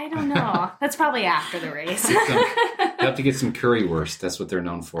 Yeah, I don't know. That's probably after the race. You have to get some currywurst. That's what they're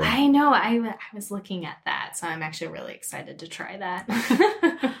known for. I know. I was looking at that, so I'm actually really excited to try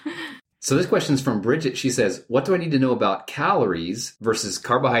that. So this question is from Bridget. She says, what do I need to know about calories versus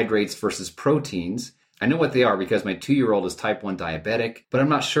carbohydrates versus proteins? I know what they are because my 2-year-old is type 1 diabetic, but I'm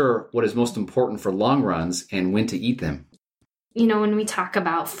not sure what is most important for long runs and when to eat them. When we talk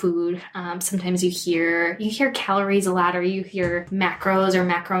about food, sometimes you hear calories a lot, or you hear macros or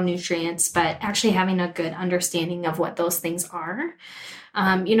macronutrients, but actually having a good understanding of what those things are.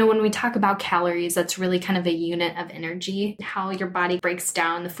 When we talk about calories, that's really kind of a unit of energy, how your body breaks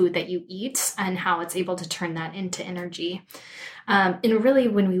down the food that you eat and how it's able to turn that into energy. And really,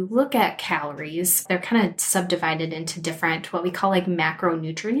 when we look at calories, they're kind of subdivided into different, what we call like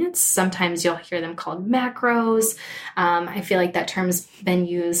macronutrients. Sometimes you'll hear them called macros. I feel like that term's been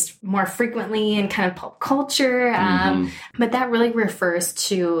used more frequently in kind of pop culture. But that really refers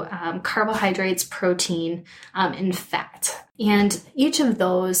to carbohydrates, protein, and fat. And each of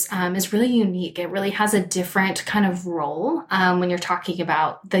those is really unique. It really has a different kind of role when you're talking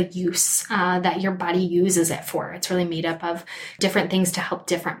about the use that your body uses it for. It's really made up of different things to help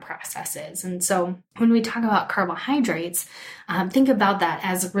different processes. And so when we talk about carbohydrates, think about that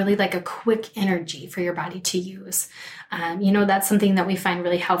as really like a quick energy for your body to use. That's something that we find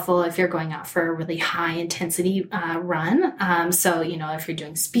really helpful if you're going out for a really high intensity run. So, if you're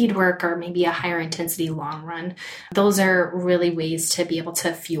doing speed work or maybe a higher intensity long run, those are really ways to be able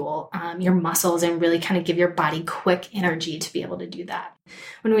to fuel your muscles and really kind of give your body quick energy to be able to do that.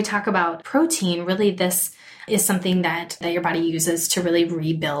 When we talk about protein, really this is something that your body uses to really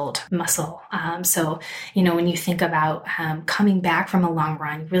rebuild muscle. So, when you think about coming back from a long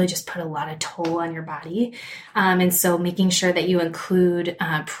run, you really just put a lot of toll on your body. And so making sure that you include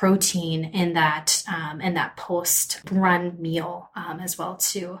protein in that post-run meal as well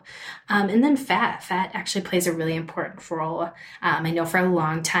too. And then fat actually plays a really important role. I know for a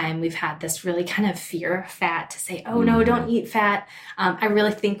long time we've had this really kind of fear of fat to say, oh no, don't eat fat. I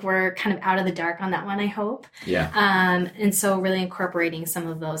really think we're kind of out of the dark on that one, I hope. Yeah. And so really incorporating some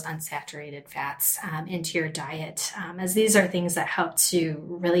of those unsaturated fats into your diet, as these are things that help to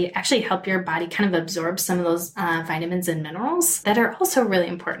really actually help your body kind of absorb some of those vitamins and minerals that are also really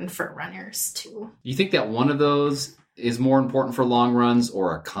important for runners too. You think that one of those is more important for long runs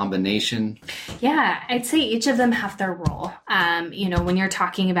or a combination? Yeah, I'd say each of them have their role. When you're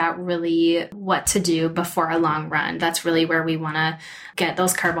talking about really what to do before a long run, that's really where we want to get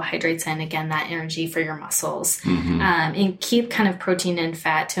those carbohydrates in, again, that energy for your muscles, and keep kind of protein and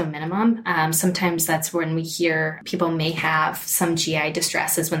fat to a minimum. Sometimes that's when we hear people may have some GI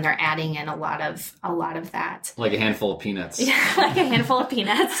distresses when they're adding in a lot of that. Like a handful of peanuts. Yeah, like a handful of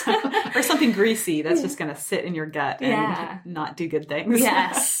peanuts. Or something greasy that's just going to sit in your gut and not do good things.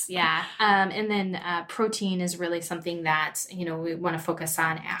 Yes, yeah. And then protein is really something that, we want to focus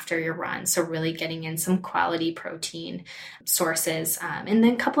on after your run. So really getting in some quality protein sources. And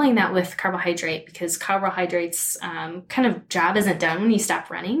then coupling that with carbohydrate, because carbohydrates kind of job isn't done when you stop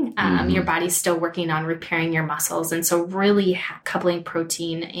running. Your body's still working on repairing your muscles. And so really coupling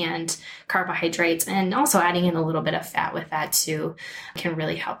protein and carbohydrates and also adding in a little bit of fat with that too can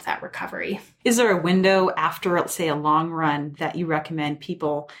really help that recovery. Is there a window after, let's say, a long run that you recommend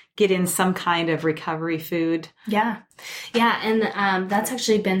people get in some kind of recovery food? Yeah. And that's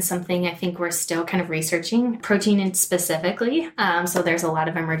actually been something I think we're still kind of researching, protein specifically. So there's a lot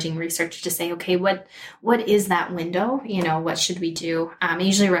of emerging research to say, okay, what is that window? What should we do? I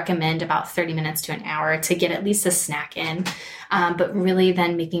usually recommend about 30 minutes to an hour to get at least a snack in, but really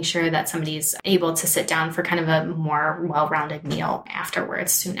then making sure that somebody's able to sit down for kind of a more well-rounded meal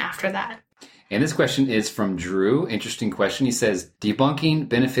afterwards, soon after that. And this question is from Drew. Interesting question. He says, debunking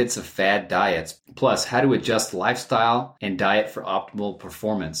benefits of fad diets, plus how to adjust lifestyle and diet for optimal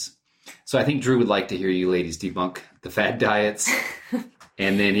performance. So I think Drew would like to hear you ladies debunk the fad diets.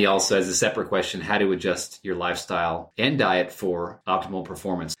 And then he also has a separate question, how to adjust your lifestyle and diet for optimal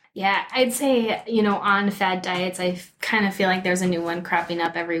performance. Yeah, I'd say, on fad diets, I kind of feel like there's a new one cropping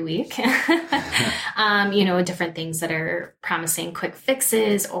up every week. Different things that are promising quick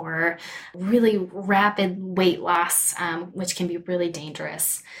fixes or really rapid weight loss, which can be really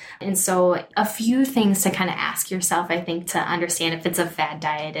dangerous. And so a few things to kind of ask yourself, I think, to understand if it's a fad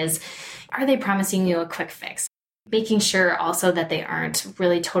diet is, are they promising you a quick fix? Making sure also that they aren't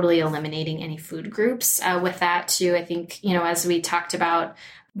really totally eliminating any food groups with that too. I think, as we talked about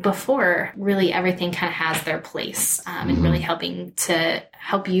before, really everything kind of has their place and really helping to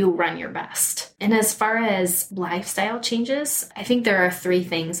help you run your best. And as far as lifestyle changes, I think there are 3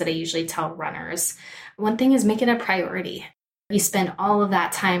 things that I usually tell runners. One thing is make it a priority. You spend all of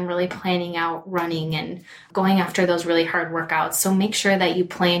that time really planning out running and going after those really hard workouts. So make sure that you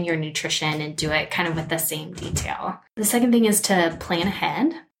plan your nutrition and do it kind of with the same detail. The second thing is to plan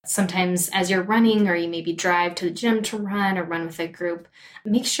ahead. Sometimes as you're running or you maybe drive to the gym to run or run with a group,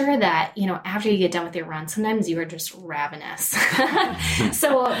 make sure that, after you get done with your run, sometimes you are just ravenous.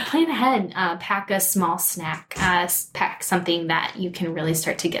 So plan ahead, pack a small snack, pack something that you can really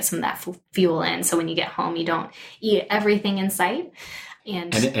start to get some of that fuel in. So when you get home, you don't eat everything in sight.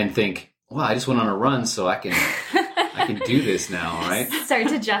 And think, well, I just went on a run, so I can do this now, right? Start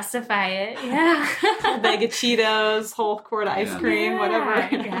to justify it. Yeah. A bag of Cheetos, whole quart of ice cream, whatever.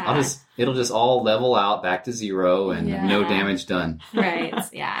 Yeah. It'll just all level out back to zero and no damage done. Right.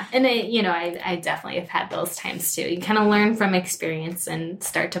 Yeah. And I definitely have had those times too. You kind of learn from experience and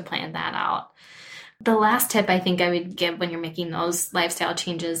start to plan that out. The last tip I think I would give when you're making those lifestyle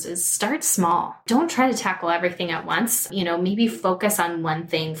changes is start small. Don't try to tackle everything at once. Maybe focus on one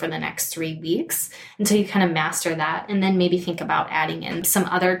thing for the next 3 weeks until you kind of master that. And then maybe think about adding in some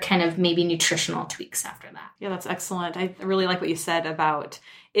other kind of maybe nutritional tweaks after that. Yeah, that's excellent. I really like what you said about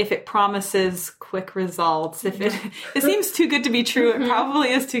if it promises quick results, if it seems too good to be true, it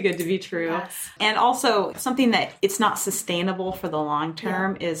probably is too good to be true. Yes. And also something that it's not sustainable for the long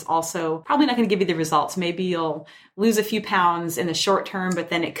term is also probably not going to give you the results. Maybe you'll lose a few pounds in the short term, but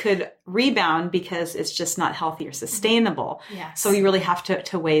then it could rebound because it's just not healthy or sustainable. Yes. So you really have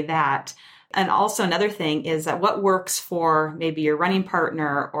to weigh that. And also another thing is that what works for maybe your running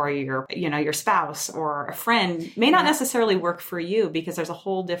partner or your spouse or a friend may not necessarily work for you because there's a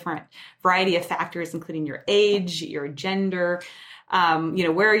whole different variety of factors, including your age, your gender,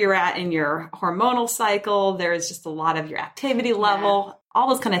 where you're at in your hormonal cycle. There's just a lot of your activity level. All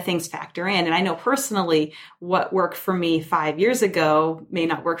those kind of things factor in. And I know personally what worked for me 5 years ago may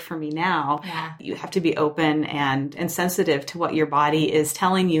not work for me now. Yeah. You have to be open and sensitive to what your body is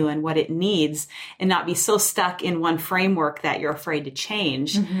telling you and what it needs and not be so stuck in one framework that you're afraid to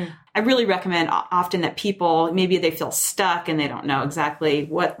change. I really recommend often that people, maybe they feel stuck and they don't know exactly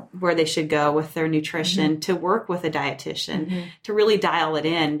where they should go with their nutrition, to work with a dietitian, to really dial it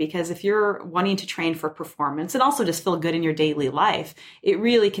in. Because if you're wanting to train for performance and also just feel good in your daily life, it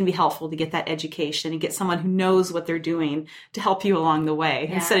really can be helpful to get that education and get someone who knows what they're doing to help you along the way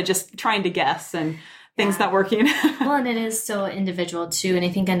instead of just trying to guess and things not working. Well, and it is so individual too. And I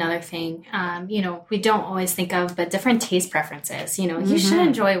think another thing, we don't always think of, but different taste preferences. You should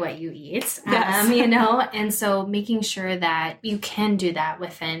enjoy what you eat, and so making sure that you can do that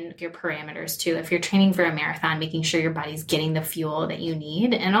within your parameters too. If you're training for a marathon, making sure your body's getting the fuel that you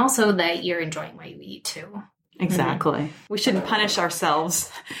need, and also that you're enjoying what you eat too. Exactly. We shouldn't punish ourselves.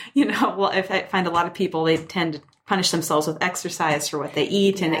 If I find a lot of people, they tend to punish themselves with exercise for what they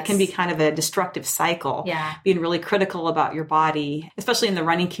eat. And it can be kind of a destructive cycle. Yeah. Being really critical about your body, especially in the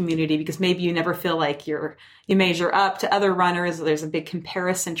running community, because maybe you never feel like you measure up to other runners. There's a big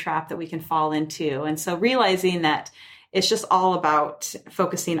comparison trap that we can fall into. And so realizing that it's just all about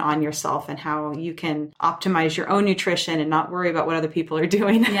focusing on yourself and how you can optimize your own nutrition and not worry about what other people are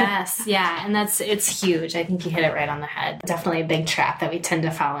doing. Yes, yeah, and it's huge. I think you hit it right on the head. Definitely a big trap that we tend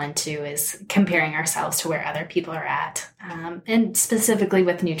to fall into is comparing ourselves to where other people are at, and specifically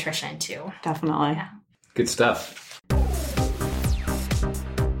with nutrition too. Definitely. Yeah. Good stuff.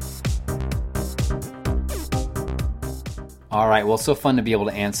 All right, well, so fun to be able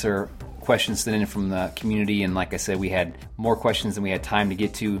to answer questions sent in from the community, and like I said, we had more questions than we had time to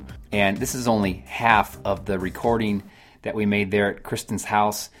get to, and this is only half of the recording that we made there at Kristen's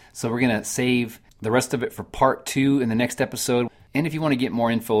house, so we're going to save the rest of it for part 2 in the next episode. And if you want to get more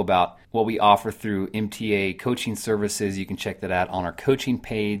info about what we offer through MTA coaching services, you can check that out on our coaching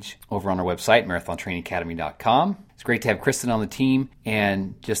page over on our website, marathontrainingacademy.com. It's great to have Kristen on the team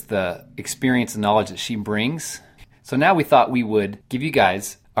and just the experience and knowledge that she brings. So now we thought we would give you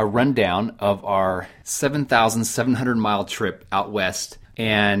guys a rundown of our 7,700 mile trip out west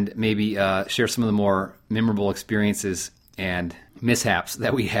and maybe share some of the more memorable experiences and mishaps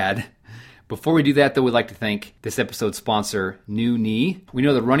that we had. Before we do that, though, we'd like to thank this episode's sponsor, New Knee. We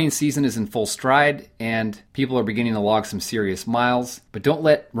know the running season is in full stride and people are beginning to log some serious miles, but don't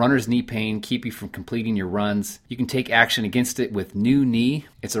let runner's knee pain keep you from completing your runs. You can take action against it with New Knee.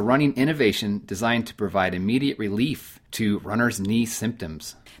 It's a running innovation designed to provide immediate relief to runner's knee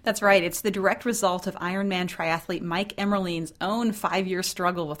symptoms. That's right. It's the direct result of Ironman triathlete Mike Emmerline's own 5-year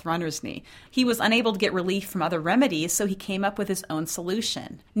struggle with runner's knee. He was unable to get relief from other remedies, so he came up with his own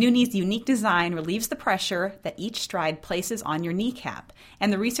solution. New Knee's unique design relieves the pressure that each stride places on your kneecap,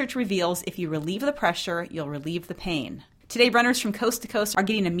 and the research reveals if you relieve the pressure, you'll relieve the pain. Today, runners from coast to coast are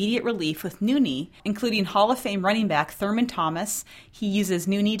getting immediate relief with New Knee, including Hall of Fame running back Thurman Thomas. He uses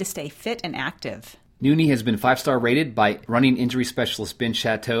New Knee to stay fit and active. New Knee has been 5-star rated by running injury specialist Ben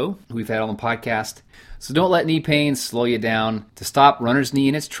Chateau, who we've had on the podcast. So don't let knee pain slow you down. To stop runner's knee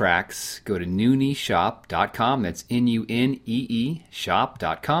in its tracks, go to newkneeshop.com. That's N-U-N-E-E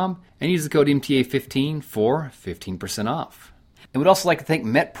shop.com. And use the code MTA15 for 15% off. And we'd also like to thank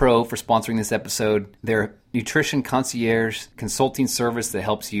MetPro for sponsoring this episode. Their nutrition concierge consulting service that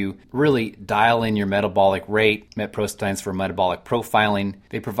helps you really dial in your metabolic rate. MetPro stands for metabolic profiling.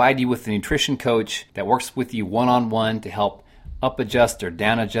 They provide you with a nutrition coach that works with you one-on-one to help up adjust or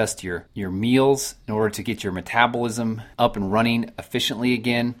down adjust your meals in order to get your metabolism up and running efficiently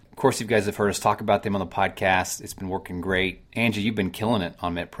again. Of course, you guys have heard us talk about them on the podcast. It's been working great. Angie, you've been killing it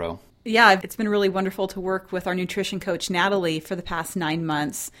on MetPro. Yeah, it's been really wonderful to work with our nutrition coach, Natalie, for the past 9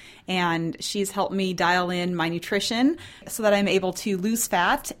 months. And she's helped me dial in my nutrition so that I'm able to lose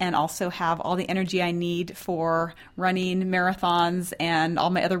fat and also have all the energy I need for running marathons and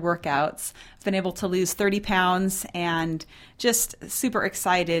all my other workouts. I've been able to lose 30 pounds and just super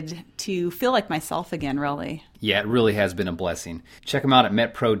excited to feel like myself again, really. Yeah, it really has been a blessing. Check them out at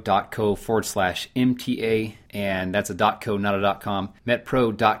metpro.co/MTA, and that's a .co, not a .com.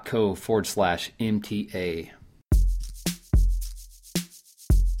 metpro.co/MTA.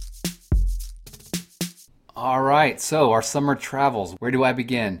 All right, so our summer travels. Where do I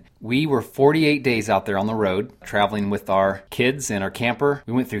begin? We were 48 days out there on the road, traveling with our kids and our camper.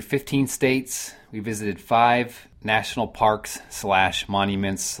 We went through 15 states. We visited 5 national parks /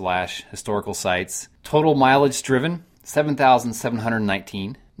 monuments / historical sites. Total mileage driven,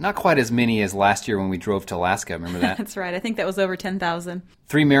 7,719. Not quite as many as last year when we drove to Alaska. Remember that? That's right. I think that was over 10,000.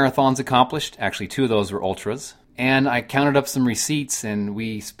 3 marathons accomplished. Actually, 2 of those were ultras. And I counted up some receipts, and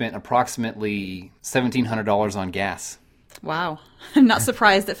we spent approximately $1,700 on gas. Wow. I'm not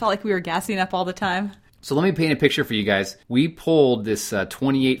surprised. It felt like we were gassing up all the time. So let me paint a picture for you guys. We pulled this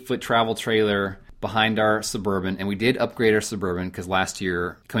 28-foot travel trailer behind our Suburban, and we did upgrade our Suburban because last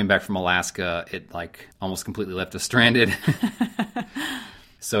year, coming back from Alaska, it like almost completely left us stranded.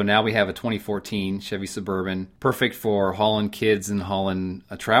 So now we have a 2014 Chevy Suburban, perfect for hauling kids and hauling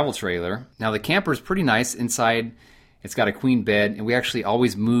a travel trailer. Now the camper is pretty nice inside. It's got a queen bed, and we actually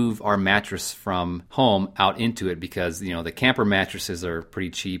always move our mattress from home out into it because, you know, the camper mattresses are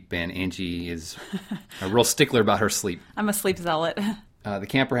pretty cheap, and Angie is a real stickler about her sleep. I'm a sleep zealot. The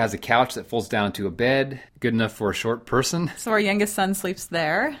camper has a couch that folds down to a bed, good enough for a short person. So our youngest son sleeps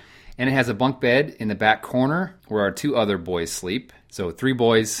there. And it has a bunk bed in the back corner where our 2 other boys sleep. So 3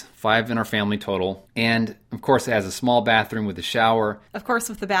 boys, 5 in our family total. And, of course, it has a small bathroom with a shower. Of course,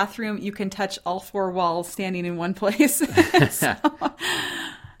 with the bathroom, you can touch all 4 walls standing in one place.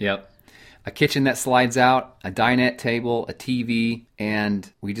 Yep. A kitchen that slides out, a dinette table, a TV, and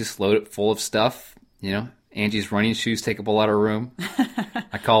we just load it full of stuff. You know, Angie's running shoes take up a lot of room.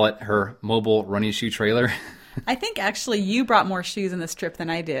 I call it her mobile running shoe trailer. I think actually you brought more shoes in this trip than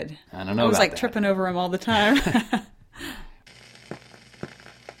I did. I don't know. I was about like that. tripping over them all the time.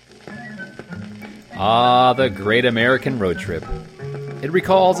 Ah, the great American road trip. It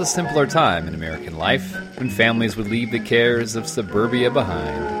recalls a simpler time in American life when families would leave the cares of suburbia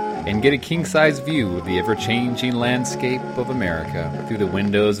behind and get a king-size view of the ever-changing landscape of America through the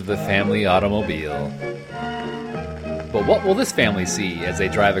windows of the family automobile. But what will this family see as they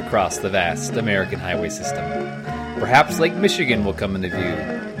drive across the vast American highway system? Perhaps Lake Michigan will come into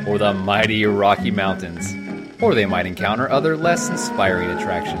view, or the mighty Rocky Mountains. Or they might encounter other less inspiring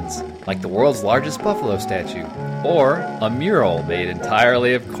attractions, like the world's largest buffalo statue, or a mural made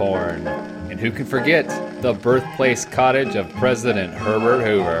entirely of corn. And who can forget the birthplace cottage of President Herbert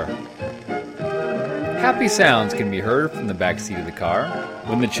Hoover? Happy sounds can be heard from the backseat of the car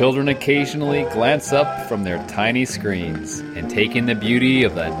when the children occasionally glance up from their tiny screens and take in the beauty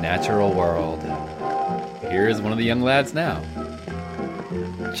of the natural world. Here's one of the young lads now.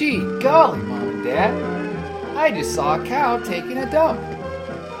 Gee, golly, Mom and Dad. I just saw a cow taking a dump.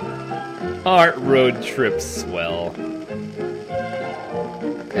 Aren't road trips swell?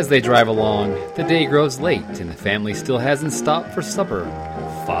 As they drive along, the day grows late and the family still hasn't stopped for supper.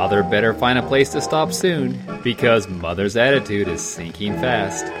 Father better find a place to stop soon, because Mother's attitude is sinking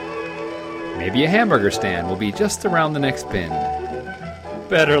fast. Maybe a hamburger stand will be just around the next bend.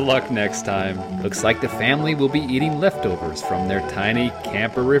 Better luck next time. Looks like the family will be eating leftovers from their tiny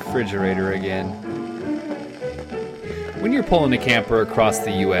camper refrigerator again. When you're pulling a camper across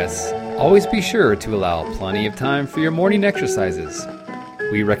the U.S., always be sure to allow plenty of time for your morning exercises.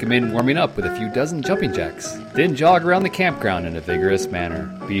 We recommend warming up with a few dozen jumping jacks, then jog around the campground in a vigorous manner.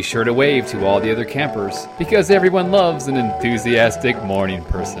 Be sure to wave to all the other campers, because everyone loves an enthusiastic morning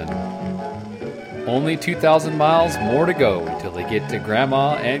person. Only 2,000 miles more to go until they get to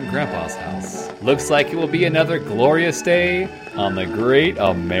Grandma and Grandpa's house. Looks like it will be another glorious day on the great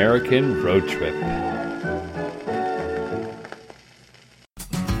American road trip.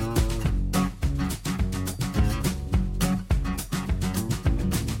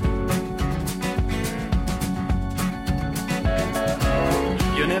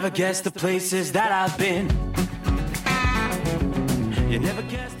 You never guess the places that I've been. You never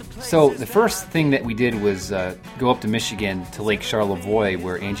guess the places. So the first thing that we did was go up to Michigan to Lake Charlevoix,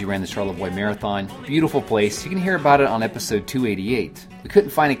 where Angie ran the Charlevoix Marathon. Beautiful place. You can hear about it on episode 288. We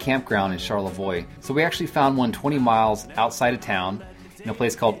couldn't find a campground in Charlevoix, so we actually found one 20 miles outside of town in a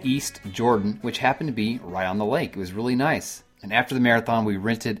place called East Jordan, which happened to be right on the lake. It was really nice. And after the marathon, we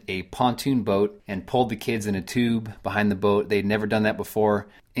rented a pontoon boat and pulled the kids in a tube behind the boat. They'd never done that before.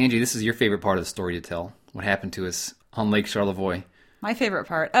 Angie, this is your favorite part of the story to tell. What happened to us on Lake Charlevoix? My favorite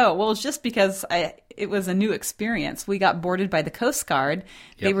part. Oh, well, it's just because it was a new experience. We got boarded by the Coast Guard.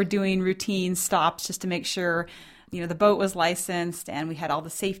 They Yep. were doing routine stops just to make sure, the boat was licensed and we had all the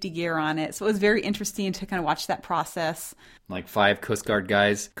safety gear on it. So it was very interesting to kind of watch that process. Like 5 Coast Guard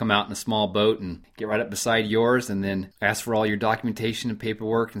guys come out in a small boat and get right up beside yours and then ask for all your documentation and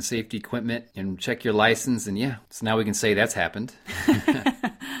paperwork and safety equipment and check your license. And yeah, so now we can say that's happened.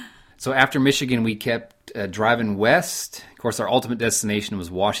 So after Michigan, we kept driving west. Of course, our ultimate destination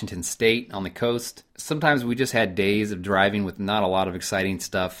was Washington State on the coast. Sometimes we just had days of driving with not a lot of exciting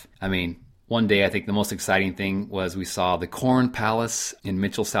stuff. I mean, one day I think the most exciting thing was we saw the Corn Palace in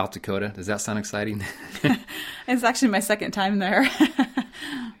Mitchell, South Dakota. Does that sound exciting? It's actually my second time there.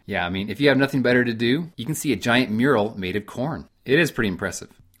 Yeah, I mean, if you have nothing better to do, you can see a giant mural made of corn. It is pretty impressive.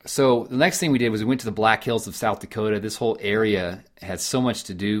 So the next thing we did was we went to the Black Hills of South Dakota. This whole area has so much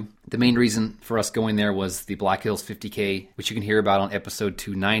to do. The main reason for us going there was the Black Hills 50K, which you can hear about on episode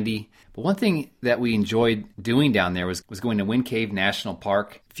 290. But one thing that we enjoyed doing down there was going to Wind Cave National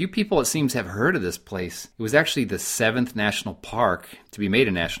Park. Few people, it seems, have heard of this place. It was actually the 7th national park to be made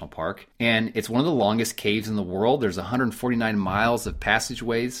a national park. And it's one of the longest caves in the world. There's 149 miles of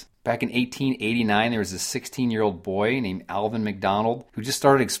passageways. Back in 1889, there was a 16-year-old boy named Alvin McDonald who just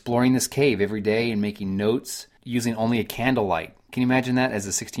started exploring this cave every day and making notes using only a candlelight. Can you imagine that as a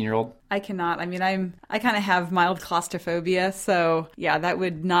 16-year-old? I cannot. I mean, I kind of have mild claustrophobia, so yeah, that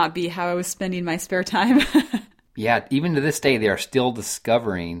would not be how I was spending my spare time. Yeah, even to this day, they are still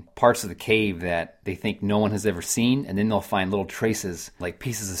discovering parts of the cave that they think no one has ever seen, and then they'll find little traces, like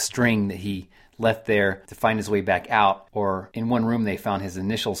pieces of string that he left there to find his way back out, or in one room they found his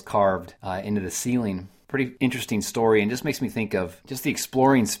initials carved into the ceiling. Pretty interesting story, and just makes me think of just the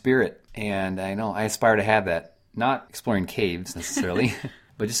exploring spirit, and I know I aspire to have that. Not exploring caves necessarily,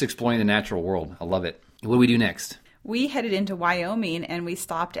 but just exploring the natural world. I love it. What do we do next? We headed into Wyoming and we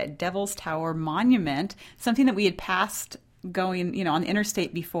stopped at Devil's Tower Monument, something that we had passed going, on the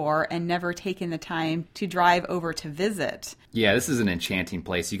interstate before and never taken the time to drive over to visit. Yeah, this is an enchanting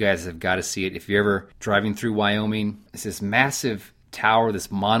place. You guys have got to see it. If you're ever driving through Wyoming, it's this massive tower, this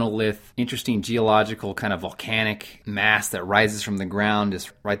monolith, interesting geological kind of volcanic mass that rises from the ground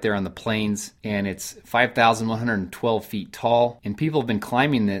just right there on the plains, and it's 5,112 feet tall, and people have been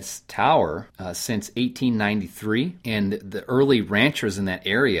climbing this tower since 1893, and the early ranchers in that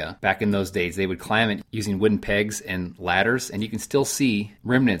area, back in those days, they would climb it using wooden pegs and ladders, and you can still see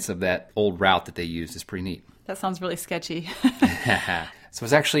remnants of that old route that they used. It's pretty neat. That sounds really sketchy. So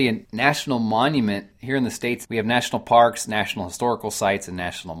it's actually a national monument. Here in the States, we have national parks, national historical sites, and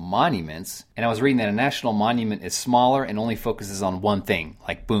national monuments. And I was reading that a national monument is smaller and only focuses on one thing,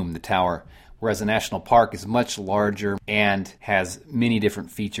 like, boom, the tower. Whereas a national park is much larger and has many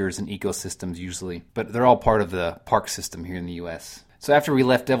different features and ecosystems usually. But they're all part of the park system here in the U.S. So after we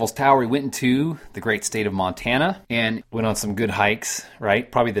left Devil's Tower, we went into the great state of Montana and went on some good hikes,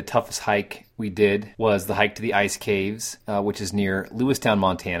 right? Probably the toughest hike we did was the hike to the ice caves, which is near Lewistown,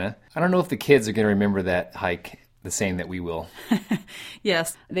 Montana. I don't know if the kids are going to remember that hike the same that we will.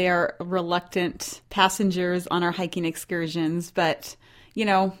 Yes, they are reluctant passengers on our hiking excursions, but,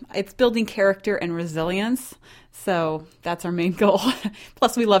 it's building character and resilience. So that's our main goal.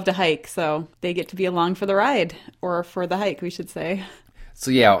 Plus, we love to hike, so they get to be along for the ride, or for the hike, we should say.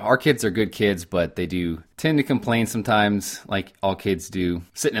 So yeah, our kids are good kids, but they do tend to complain sometimes, like all kids do,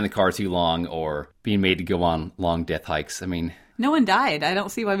 sitting in the car too long or being made to go on long death hikes. I mean, no one died. I don't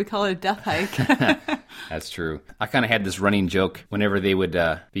see why we call it a death hike. That's true. I kind of had this running joke whenever they would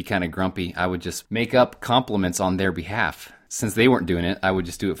be kind of grumpy. I would just make up compliments on their behalf. Since they weren't doing it, I would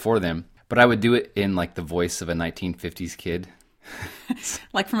just do it for them. But I would do it in like the voice of a 1950s kid.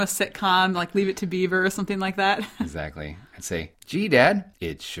 Like from a sitcom, like Leave It to Beaver or something like that. Exactly. I'd say, gee, Dad,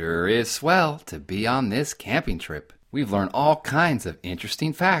 it sure is swell to be on this camping trip. We've learned all kinds of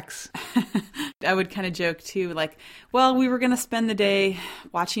interesting facts. I would kind of joke too, like, well, we were going to spend the day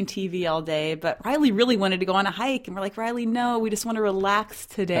watching TV all day, but Riley really wanted to go on a hike. And we're like, Riley, no, we just want to relax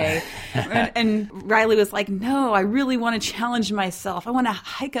today. and Riley was like, no, I really want to challenge myself. I want to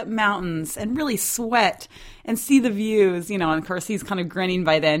hike up mountains and really sweat and see the views, and of course he's kind of grinning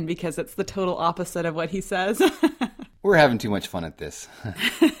by then because it's the total opposite of what he says. We're having too much fun at this.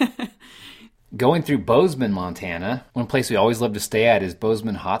 Going through Bozeman, Montana, one place we always love to stay at is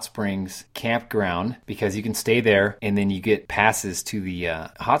Bozeman Hot Springs Campground, because you can stay there and then you get passes to the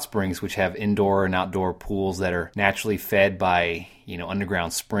hot springs, which have indoor and outdoor pools that are naturally fed by,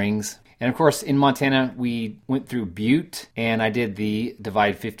 underground springs. And of course, in Montana, we went through Butte, and I did the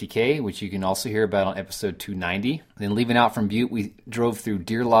Divide 50K, which you can also hear about on episode 290. Then leaving out from Butte, we drove through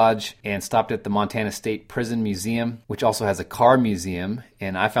Deer Lodge and stopped at the Montana State Prison Museum, which also has a car museum,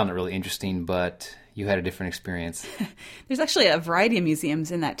 and I found it really interesting, but you had a different experience. There's actually a variety of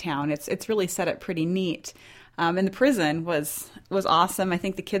museums in that town. It's really set up pretty neat. And the prison was awesome. I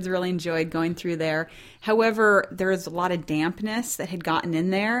think the kids really enjoyed going through there. However, there was a lot of dampness that had gotten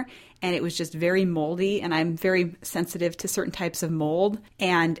in there, and it was just very moldy, and I'm very sensitive to certain types of mold.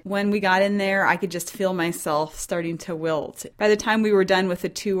 And when we got in there, I could just feel myself starting to wilt. By the time we were done with the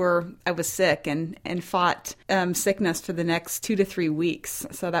tour, I was sick and fought sickness for the next 2 to 3 weeks.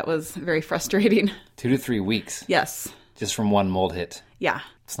 So that was very frustrating. 2 to 3 weeks? Yes. Just from one mold hit? Yeah.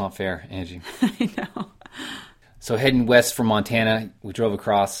 It's not fair, Angie. I know. So heading west from Montana, we drove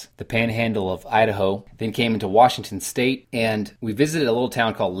across the panhandle of Idaho, then came into Washington State, and we visited a little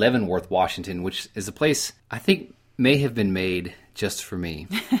town called Leavenworth, Washington, which is a place I think may have been made just for me.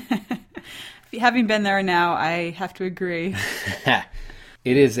 Having been there now, I have to agree.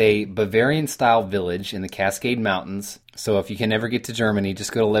 It is a Bavarian-style village in the Cascade Mountains. So if you can ever get to Germany,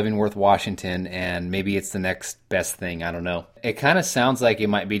 just go to Leavenworth, Washington, and maybe it's the next best thing. I don't know. It kind of sounds like it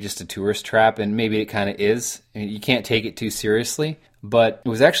might be just a tourist trap, and maybe it kind of is. You can't take it too seriously. But it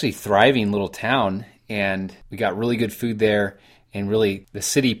was actually a thriving little town, and we got really good food there. And really, the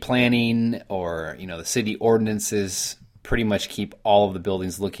city planning or, the city ordinances pretty much keep all of the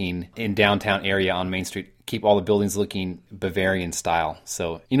buildings looking in downtown area on Main Street, keep all the buildings looking Bavarian style.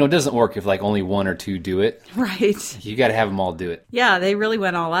 So, it doesn't work if like only one or two do it. Right. You got to have them all do it. Yeah, they really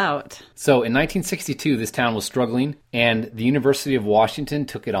went all out. So in 1962, this town was struggling, and the University of Washington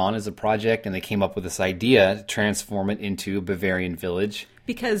took it on as a project, and they came up with this idea to transform it into a Bavarian village.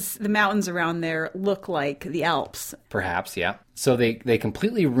 Because the mountains around there look like the Alps. Perhaps, yeah. So they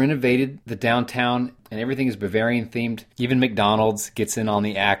completely renovated the downtown, and everything is Bavarian themed. Even McDonald's gets in on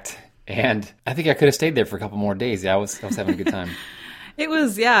the act. And I think I could have stayed there for a couple more days. Yeah, I was having a good time. It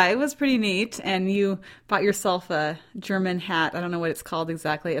was pretty neat. And you bought yourself a German hat. I don't know what it's called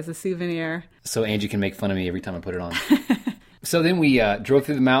exactly, as a souvenir. So Angie can make fun of me every time I put it on. So then we drove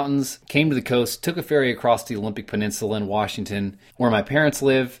through the mountains, came to the coast, took a ferry across the Olympic Peninsula in Washington, where my parents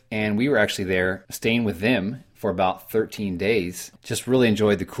live, and we were actually there staying with them for about 13 days. Just really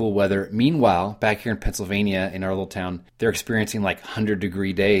enjoyed the cool weather. Meanwhile, back here in Pennsylvania, in our little town, they're experiencing like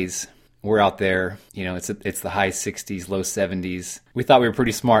 100-degree days. We're out there, it's the high 60s, low 70s. We thought we were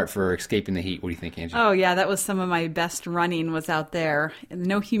pretty smart for escaping the heat. What do you think, Angie? Oh, yeah, that was some of my best running was out there.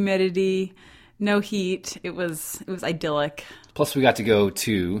 No humidity, no heat. It was idyllic. Plus, we got to go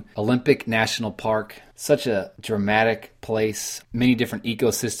to Olympic National Park. Such a dramatic place. Many different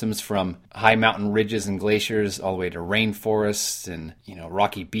ecosystems, from high mountain ridges and glaciers all the way to rainforests and,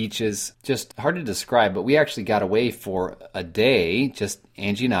 rocky beaches. Just hard to describe, but we actually got away for a day, just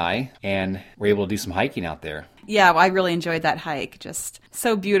Angie and I, and were able to do some hiking out there. Yeah, I really enjoyed that hike. Just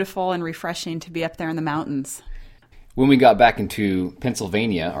so beautiful and refreshing to be up there in the mountains. When we got back into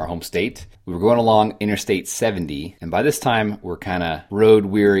Pennsylvania, our home state, we were going along Interstate 70, and by this time, we're kind of road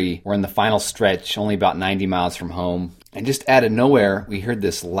weary. We're in the final stretch, only about 90 miles from home. And just out of nowhere, we heard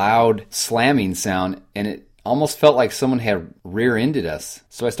this loud slamming sound, and it almost felt like someone had rear-ended us.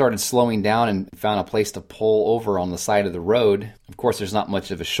 So I started slowing down and found a place to pull over on the side of the road. Of course, there's not much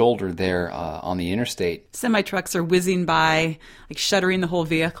of a shoulder there on the interstate. Semi-trucks are whizzing by, like shuttering the whole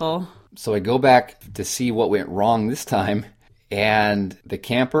vehicle. So I go back to see what went wrong this time, and the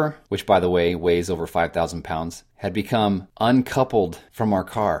camper, which by the way weighs over 5,000 pounds, had become uncoupled from our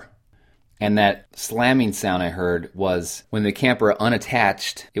car. And that slamming sound I heard was when the camper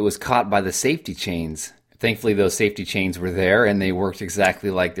unattached, it was caught by the safety chains. Thankfully, those safety chains were there, and they worked exactly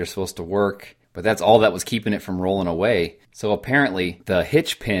like they're supposed to work. But that's all that was keeping it from rolling away. So apparently, the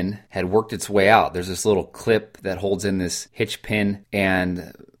hitch pin had worked its way out. There's this little clip that holds in this hitch pin,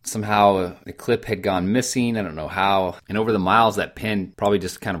 and somehow the clip had gone missing. I don't know how. And over the miles, that pin probably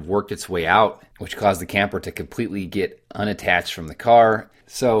just kind of worked its way out, which caused the camper to completely get unattached from the car.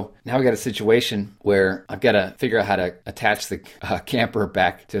 So now we got a situation where I've got to figure out how to attach the camper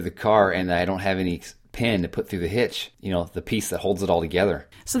back to the car, and I don't have any pin to put through the hitch, the piece that holds it all together.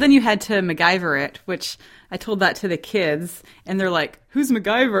 So then you had to MacGyver it, which I told that to the kids, and they're like, who's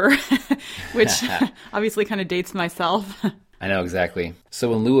MacGyver? Which obviously kind of dates myself. I know, exactly.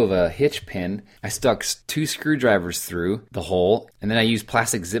 So in lieu of a hitch pin, I stuck 2 screwdrivers through the hole, and then I used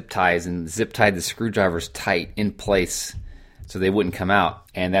plastic zip ties and zip tied the screwdrivers tight in place so they wouldn't come out.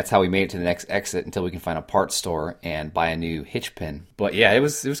 And that's how we made it to the next exit until we can find a parts store and buy a new hitch pin. But yeah, it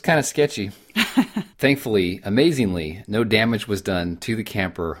was kind of sketchy. Thankfully, amazingly, no damage was done to the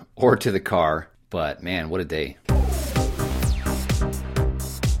camper or to the car. But man, what a day.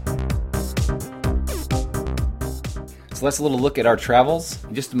 So that's a little look at our travels.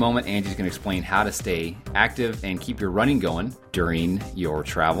 In just a moment, Angie's going to explain how to stay active and keep your running going during your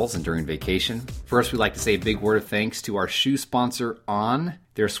travels and during vacation. First, we'd like to say a big word of thanks to our shoe sponsor, On.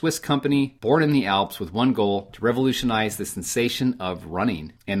 They're a Swiss company born in the Alps with one goal: to revolutionize the sensation of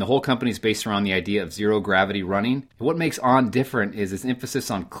running. And the whole company is based around the idea of zero-gravity running. And what makes On different is its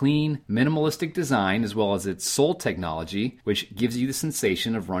emphasis on clean, minimalistic design, as well as its sole technology, which gives you the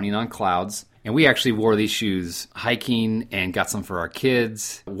sensation of running on clouds. And we actually wore these shoes hiking and got some for our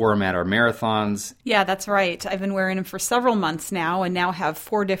kids, wore them at our marathons. Yeah, that's right. I've been wearing them for several months now and have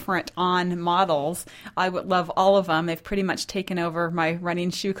 4 different On models. I would love all of them. They've pretty much taken over my running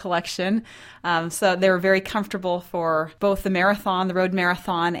running shoe collection. So they were very comfortable for both the marathon, the road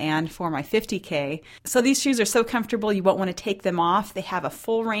marathon, and for my 50K. So these shoes are so comfortable you won't want to take them off. They have a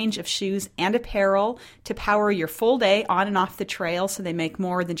full range of shoes and apparel to power your full day on and off the trail, so they make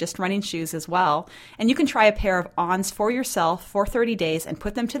more than just running shoes as well. And you can try a pair of Ons for yourself for 30 days and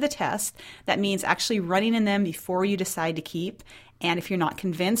put them to the test. That means actually running in them before you decide to keep. And if you're not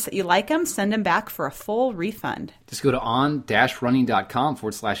convinced that you like them, send them back for a full refund. Just go to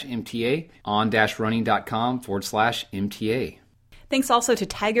on-running.com/MTA, on-running.com/MTA. Thanks also to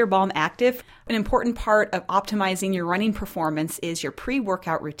Tiger Balm Active. An important part of optimizing your running performance is your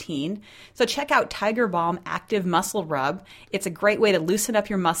pre-workout routine. So check out Tiger Balm Active Muscle Rub. It's a great way to loosen up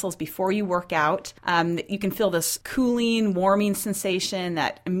your muscles before you work out. You can feel this cooling, warming sensation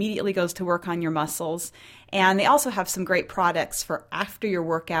that immediately goes to work on your muscles. And they also have some great products for after your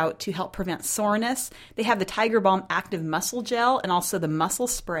workout to help prevent soreness. They have the Tiger Balm Active Muscle Gel and also the Muscle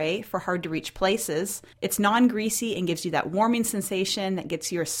Spray for hard-to-reach places. It's non-greasy and gives you that warming sensation that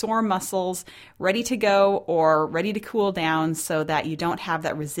gets your sore muscles ready to go or ready to cool down so that you don't have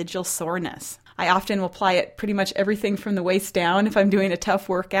that residual soreness. I often will apply it pretty much everything from the waist down if I'm doing a tough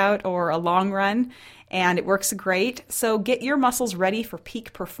workout or a long run, and it works great. So get your muscles ready for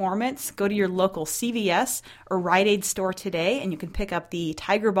peak performance. Go to your local CVS or Rite Aid store today, and you can pick up the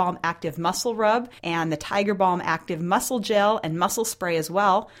Tiger Balm Active Muscle Rub and the Tiger Balm Active Muscle Gel and Muscle Spray as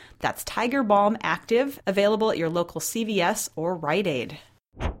well. That's Tiger Balm Active, available at your local CVS or Rite Aid.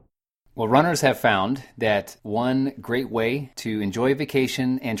 Well, runners have found that one great way to enjoy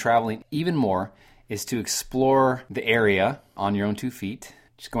vacation and traveling even more is to explore the area on your own 2 feet.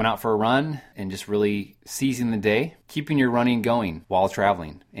 Just going out for a run and just really seizing the day, keeping your running going while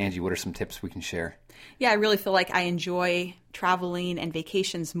traveling. Angie, what are some tips we can share? Yeah, I really feel like I enjoy traveling and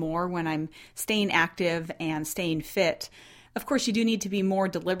vacations more when I'm staying active and staying fit. Of course, you do need to be more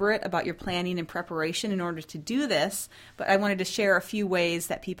deliberate about your planning and preparation in order to do this, but I wanted to share a few ways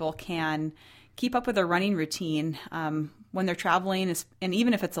that people can keep up with their running routine when they're traveling, and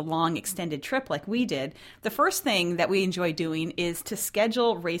even if it's a long extended trip like we did. The first thing that we enjoy doing is to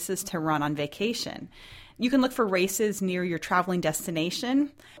schedule races to run on vacation. You can look for races near your traveling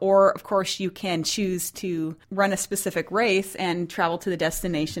destination, or of course you can choose to run a specific race and travel to the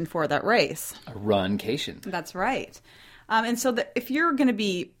destination for that race. A runcation. That's right. And so if you're going to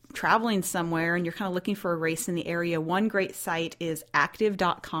be traveling somewhere and you're kind of looking for a race in the area, one great site is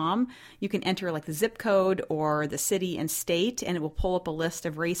active.com. You can enter like the zip code or the city and state, and it will pull up a list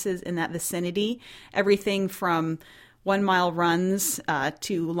of races in that vicinity, everything from 1 mile runs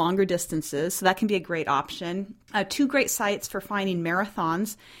to longer distances. So that can be a great option. 2 great sites for finding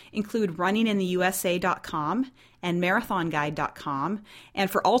marathons include runningintheusa.com and marathonguide.com. And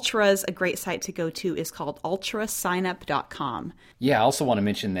for ultras, a great site to go to is called ultrasignup.com. Yeah, I also want to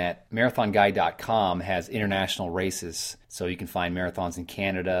mention that marathonguide.com has international races. So you can find marathons in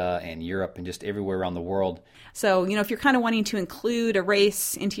Canada and Europe and just everywhere around the world. So, if you're kind of wanting to include a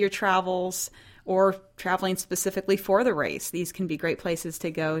race into your travels, or traveling specifically for the race, these can be great places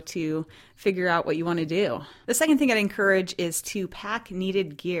to go to figure out what you want to do. The second thing I'd encourage is to pack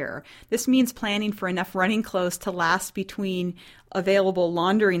needed gear. This means planning for enough running clothes to last between available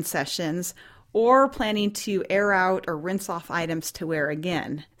laundering sessions, or planning to air out or rinse off items to wear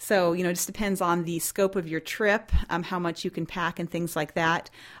again. So, it just depends on the scope of your trip, how much you can pack and things like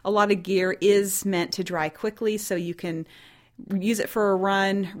that. A lot of gear is meant to dry quickly, so you can use it for a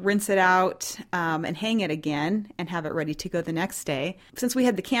run, rinse it out, and hang it again and have it ready to go the next day. Since we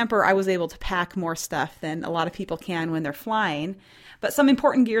had the camper, I was able to pack more stuff than a lot of people can when they're flying. But some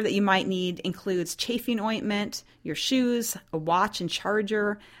important gear that you might need includes chafing ointment, your shoes, a watch and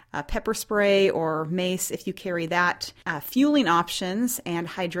charger, pepper spray or mace if you carry that, fueling options, and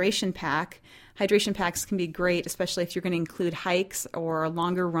hydration pack. Hydration packs can be great, especially if you're going to include hikes or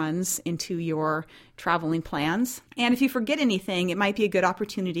longer runs into your traveling plans. And if you forget anything, it might be a good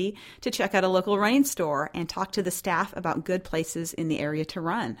opportunity to check out a local running store and talk to the staff about good places in the area to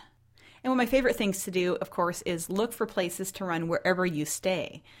run. And one of my favorite things to do, of course, is look for places to run wherever you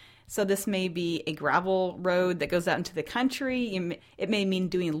stay. So this may be a gravel road that goes out into the country. It may mean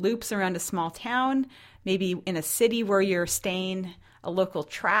doing loops around a small town, maybe in a city where you're staying, a local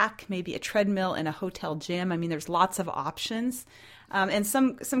track, maybe a treadmill in a hotel gym. I mean, there's lots of options. And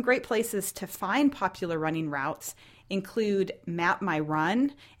some great places to find popular running routes include Map My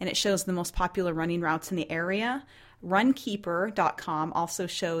Run, and it shows the most popular running routes in the area. Runkeeper.com also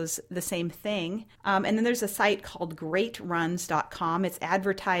shows the same thing. And then there's a site called greatruns.com. It's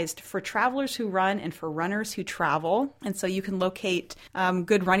advertised for travelers who run and for runners who travel. And so you can locate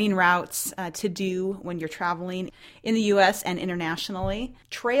good running routes to do when you're traveling in the U.S. and internationally.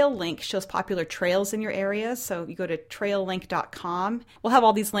 Trail Link shows popular trails in your area. So you go to traillink.com. We'll have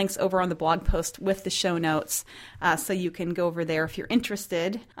all these links over on the blog post with the show notes, so you can go over there if you're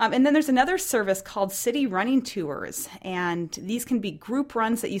interested. And then there's another service called City Running Tours, and these can be group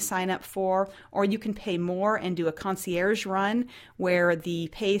runs that you sign up for, or you can pay more and do a concierge run where the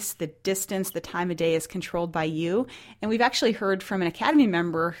pace, the distance, the time of day is controlled by you. And we've actually heard from an Academy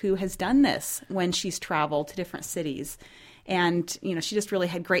member who has done this when she's traveled to different cities. And, she just really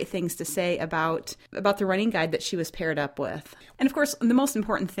had great things to say about the running guide that she was paired up with. And of course, the most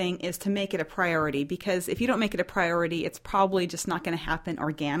important thing is to make it a priority, because if you don't make it a priority, it's probably just not going to happen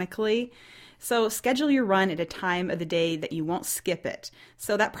organically. So schedule your run at a time of the day that you won't skip it.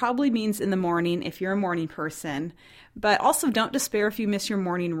 So that probably means in the morning if you're a morning person, but also don't despair if you miss your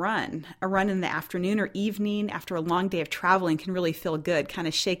morning run. A run in the afternoon or evening after a long day of traveling can really feel good, kind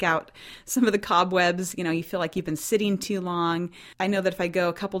of shake out some of the cobwebs. You feel like you've been sitting too long. I know that if I go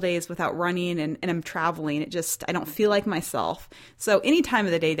a couple days without running and I'm traveling, I don't feel like myself. So any time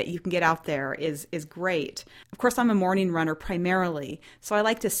of the day that you can get out there is great. Of course, I'm a morning runner primarily, so I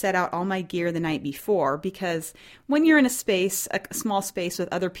like to set out all my gear the night before, because when you're in a small space with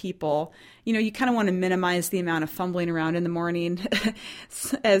other people, you kind of want to minimize the amount of fumbling around in the morning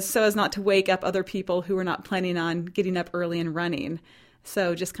so as not to wake up other people who are not planning on getting up early and running.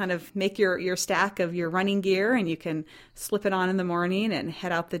 So just kind of make your stack of your running gear, and you can slip it on in the morning and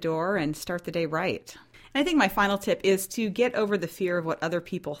head out the door and start the day right. And I think my final tip is to get over the fear of what other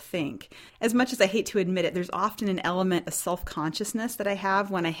people think. As much as I hate to admit it, there's often an element of self-consciousness that I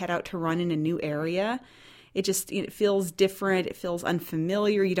have when I head out to run in a new area. It feels different. It feels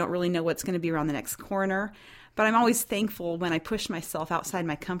unfamiliar. You don't really know what's going to be around the next corner. But I'm always thankful when I push myself outside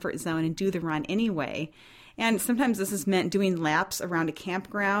my comfort zone and do the run anyway. And sometimes this has meant doing laps around a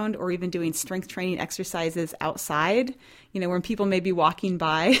campground, or even doing strength training exercises outside, when people may be walking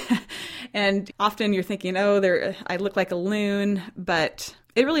by. And often you're thinking, I look like a loon, but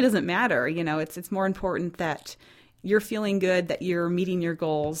it really doesn't matter. It's more important that you're feeling good, that you're meeting your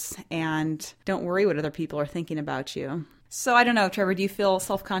goals, and don't worry what other people are thinking about you. So I don't know, Trevor, do you feel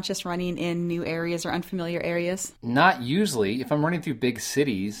self-conscious running in new areas or unfamiliar areas? Not usually. If I'm running through big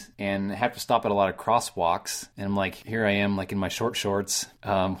cities and have to stop at a lot of crosswalks, and I'm like, here I am, like in my short shorts,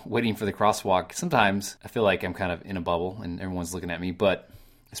 waiting for the crosswalk, sometimes I feel like I'm kind of in a bubble and everyone's looking at me, but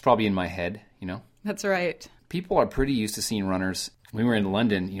it's probably in my head, That's right. People are pretty used to seeing runners. When we were in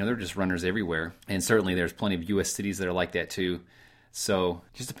London, there are just runners everywhere. And certainly there's plenty of U.S. cities that are like that too. So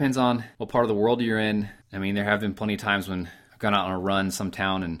it just depends on what part of the world you're in. I mean, there have been plenty of times when I've gone out on a run some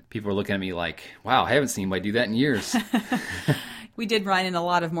town and people are looking at me like, wow, I haven't seen anybody do that in years. We did run in a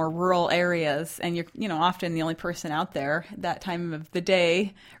lot of more rural areas, and you're, often the only person out there that time of the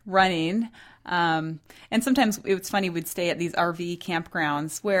day running. And sometimes it was funny, we'd stay at these RV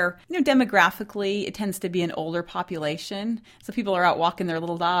campgrounds where, demographically it tends to be an older population. So people are out walking their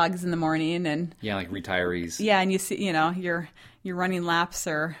little dogs in the morning, and yeah, like retirees. Yeah, and you see, you're running laps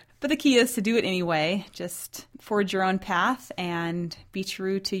but the key is to do it anyway. Just forge your own path and be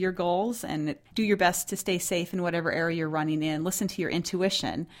true to your goals, and do your best to stay safe in whatever area you're running in. Listen to your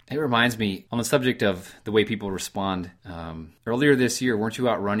intuition. It reminds me, on the subject of the way people respond, earlier this year, weren't you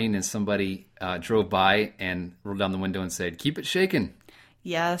out running and somebody drove by and rolled down the window and said, "Keep it shaking"?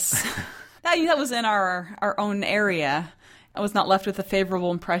 Yes. That was in our own area. I was not left with a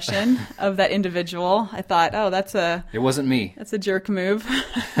favorable impression of that individual. I thought, it wasn't me. That's a jerk move.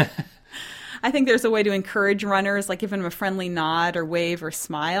 I think there's a way to encourage runners, like give them a friendly nod or wave or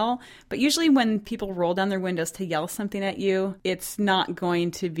smile. But usually when people roll down their windows to yell something at you, it's not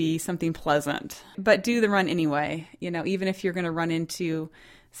going to be something pleasant. But do the run anyway, even if you're going to run into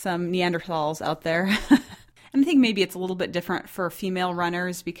some Neanderthals out there. And I think maybe it's a little bit different for female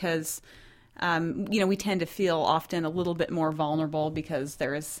runners because we tend to feel often a little bit more vulnerable because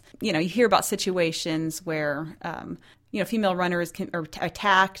there's, you hear about situations where, female runners are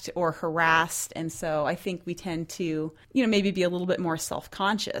attacked or harassed. And so I think we tend to, maybe be a little bit more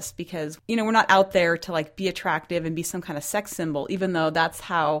self-conscious because, we're not out there to like be attractive and be some kind of sex symbol, even though that's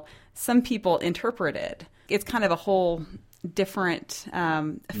how some people interpret it. It's kind of a whole different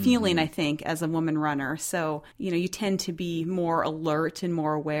feeling, I think, as a woman runner. So, you tend to be more alert and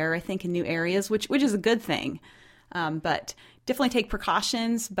more aware, I think, in new areas, which is a good thing. But definitely take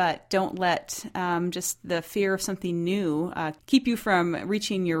precautions, but don't let just the fear of something new keep you from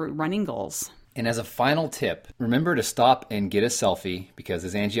reaching your running goals. And as a final tip, remember to stop and get a selfie because,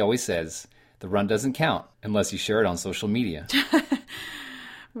 as Angie always says, the run doesn't count unless you share it on social media.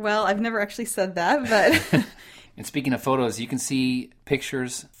 Well, I've never actually said that, but... And speaking of photos, you can see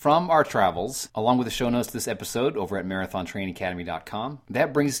pictures from our travels, along with the show notes to this episode over at marathontrainingacademy.com.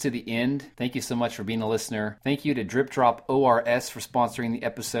 That brings us to the end. Thank you so much for being a listener. Thank you to Drip Drop ORS for sponsoring the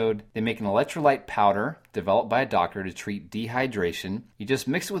episode. They make an electrolyte powder developed by a doctor to treat dehydration. You just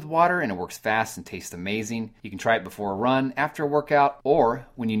mix it with water and it works fast and tastes amazing. You can try it before a run, after a workout, or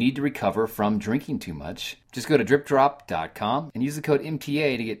when you need to recover from drinking too much. Just go to dripdrop.com and use the code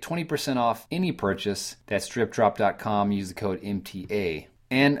MTA to get 20% off any purchase. That's dripdrop.com. Use the code MTA.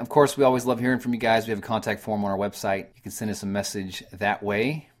 And of course, we always love hearing from you guys. We have a contact form on our website. You can send us a message that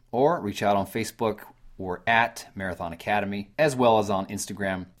way or reach out on Facebook or at Marathon Academy, as well as on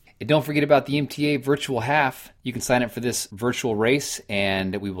Instagram. And don't forget about the MTA Virtual Half. You can sign up for this virtual race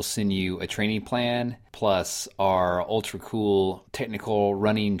and we will send you a training plan plus our ultra cool technical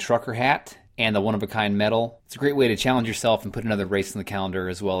running trucker hat and the one-of-a-kind medal. It's a great way to challenge yourself and put another race on the calendar,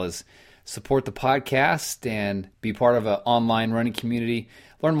 as well as support the podcast and be part of an online running community.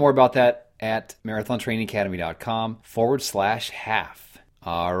 Learn more about that at marathontrainingacademy.com/half.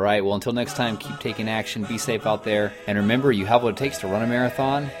 All right, well, until next time, keep taking action, be safe out there, and remember, you have what it takes to run a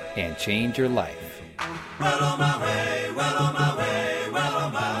marathon and change your life. Well on my way, well on my